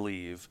before I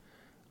leave,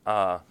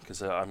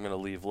 because I'm going to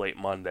leave late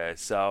Monday.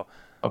 So.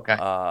 Okay.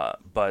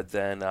 But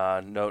then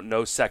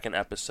no second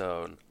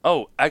episode.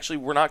 Oh, actually,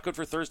 we're not good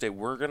for Thursday.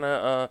 We're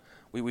gonna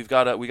we've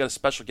got a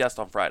special guest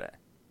on Friday.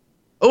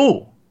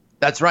 Oh,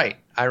 that's right.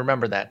 I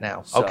remember that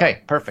now. So,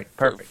 okay, perfect.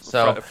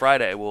 So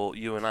Friday,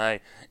 you and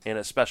I and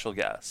a special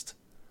guest.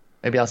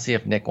 Maybe I'll see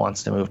if Nick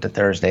wants to move to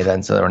Thursday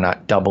then, so we're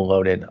not double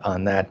loaded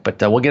on that.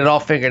 But we'll get it all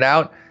figured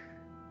out.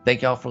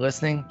 Thank you all for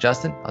listening.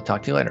 Justin, I'll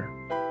talk to you later.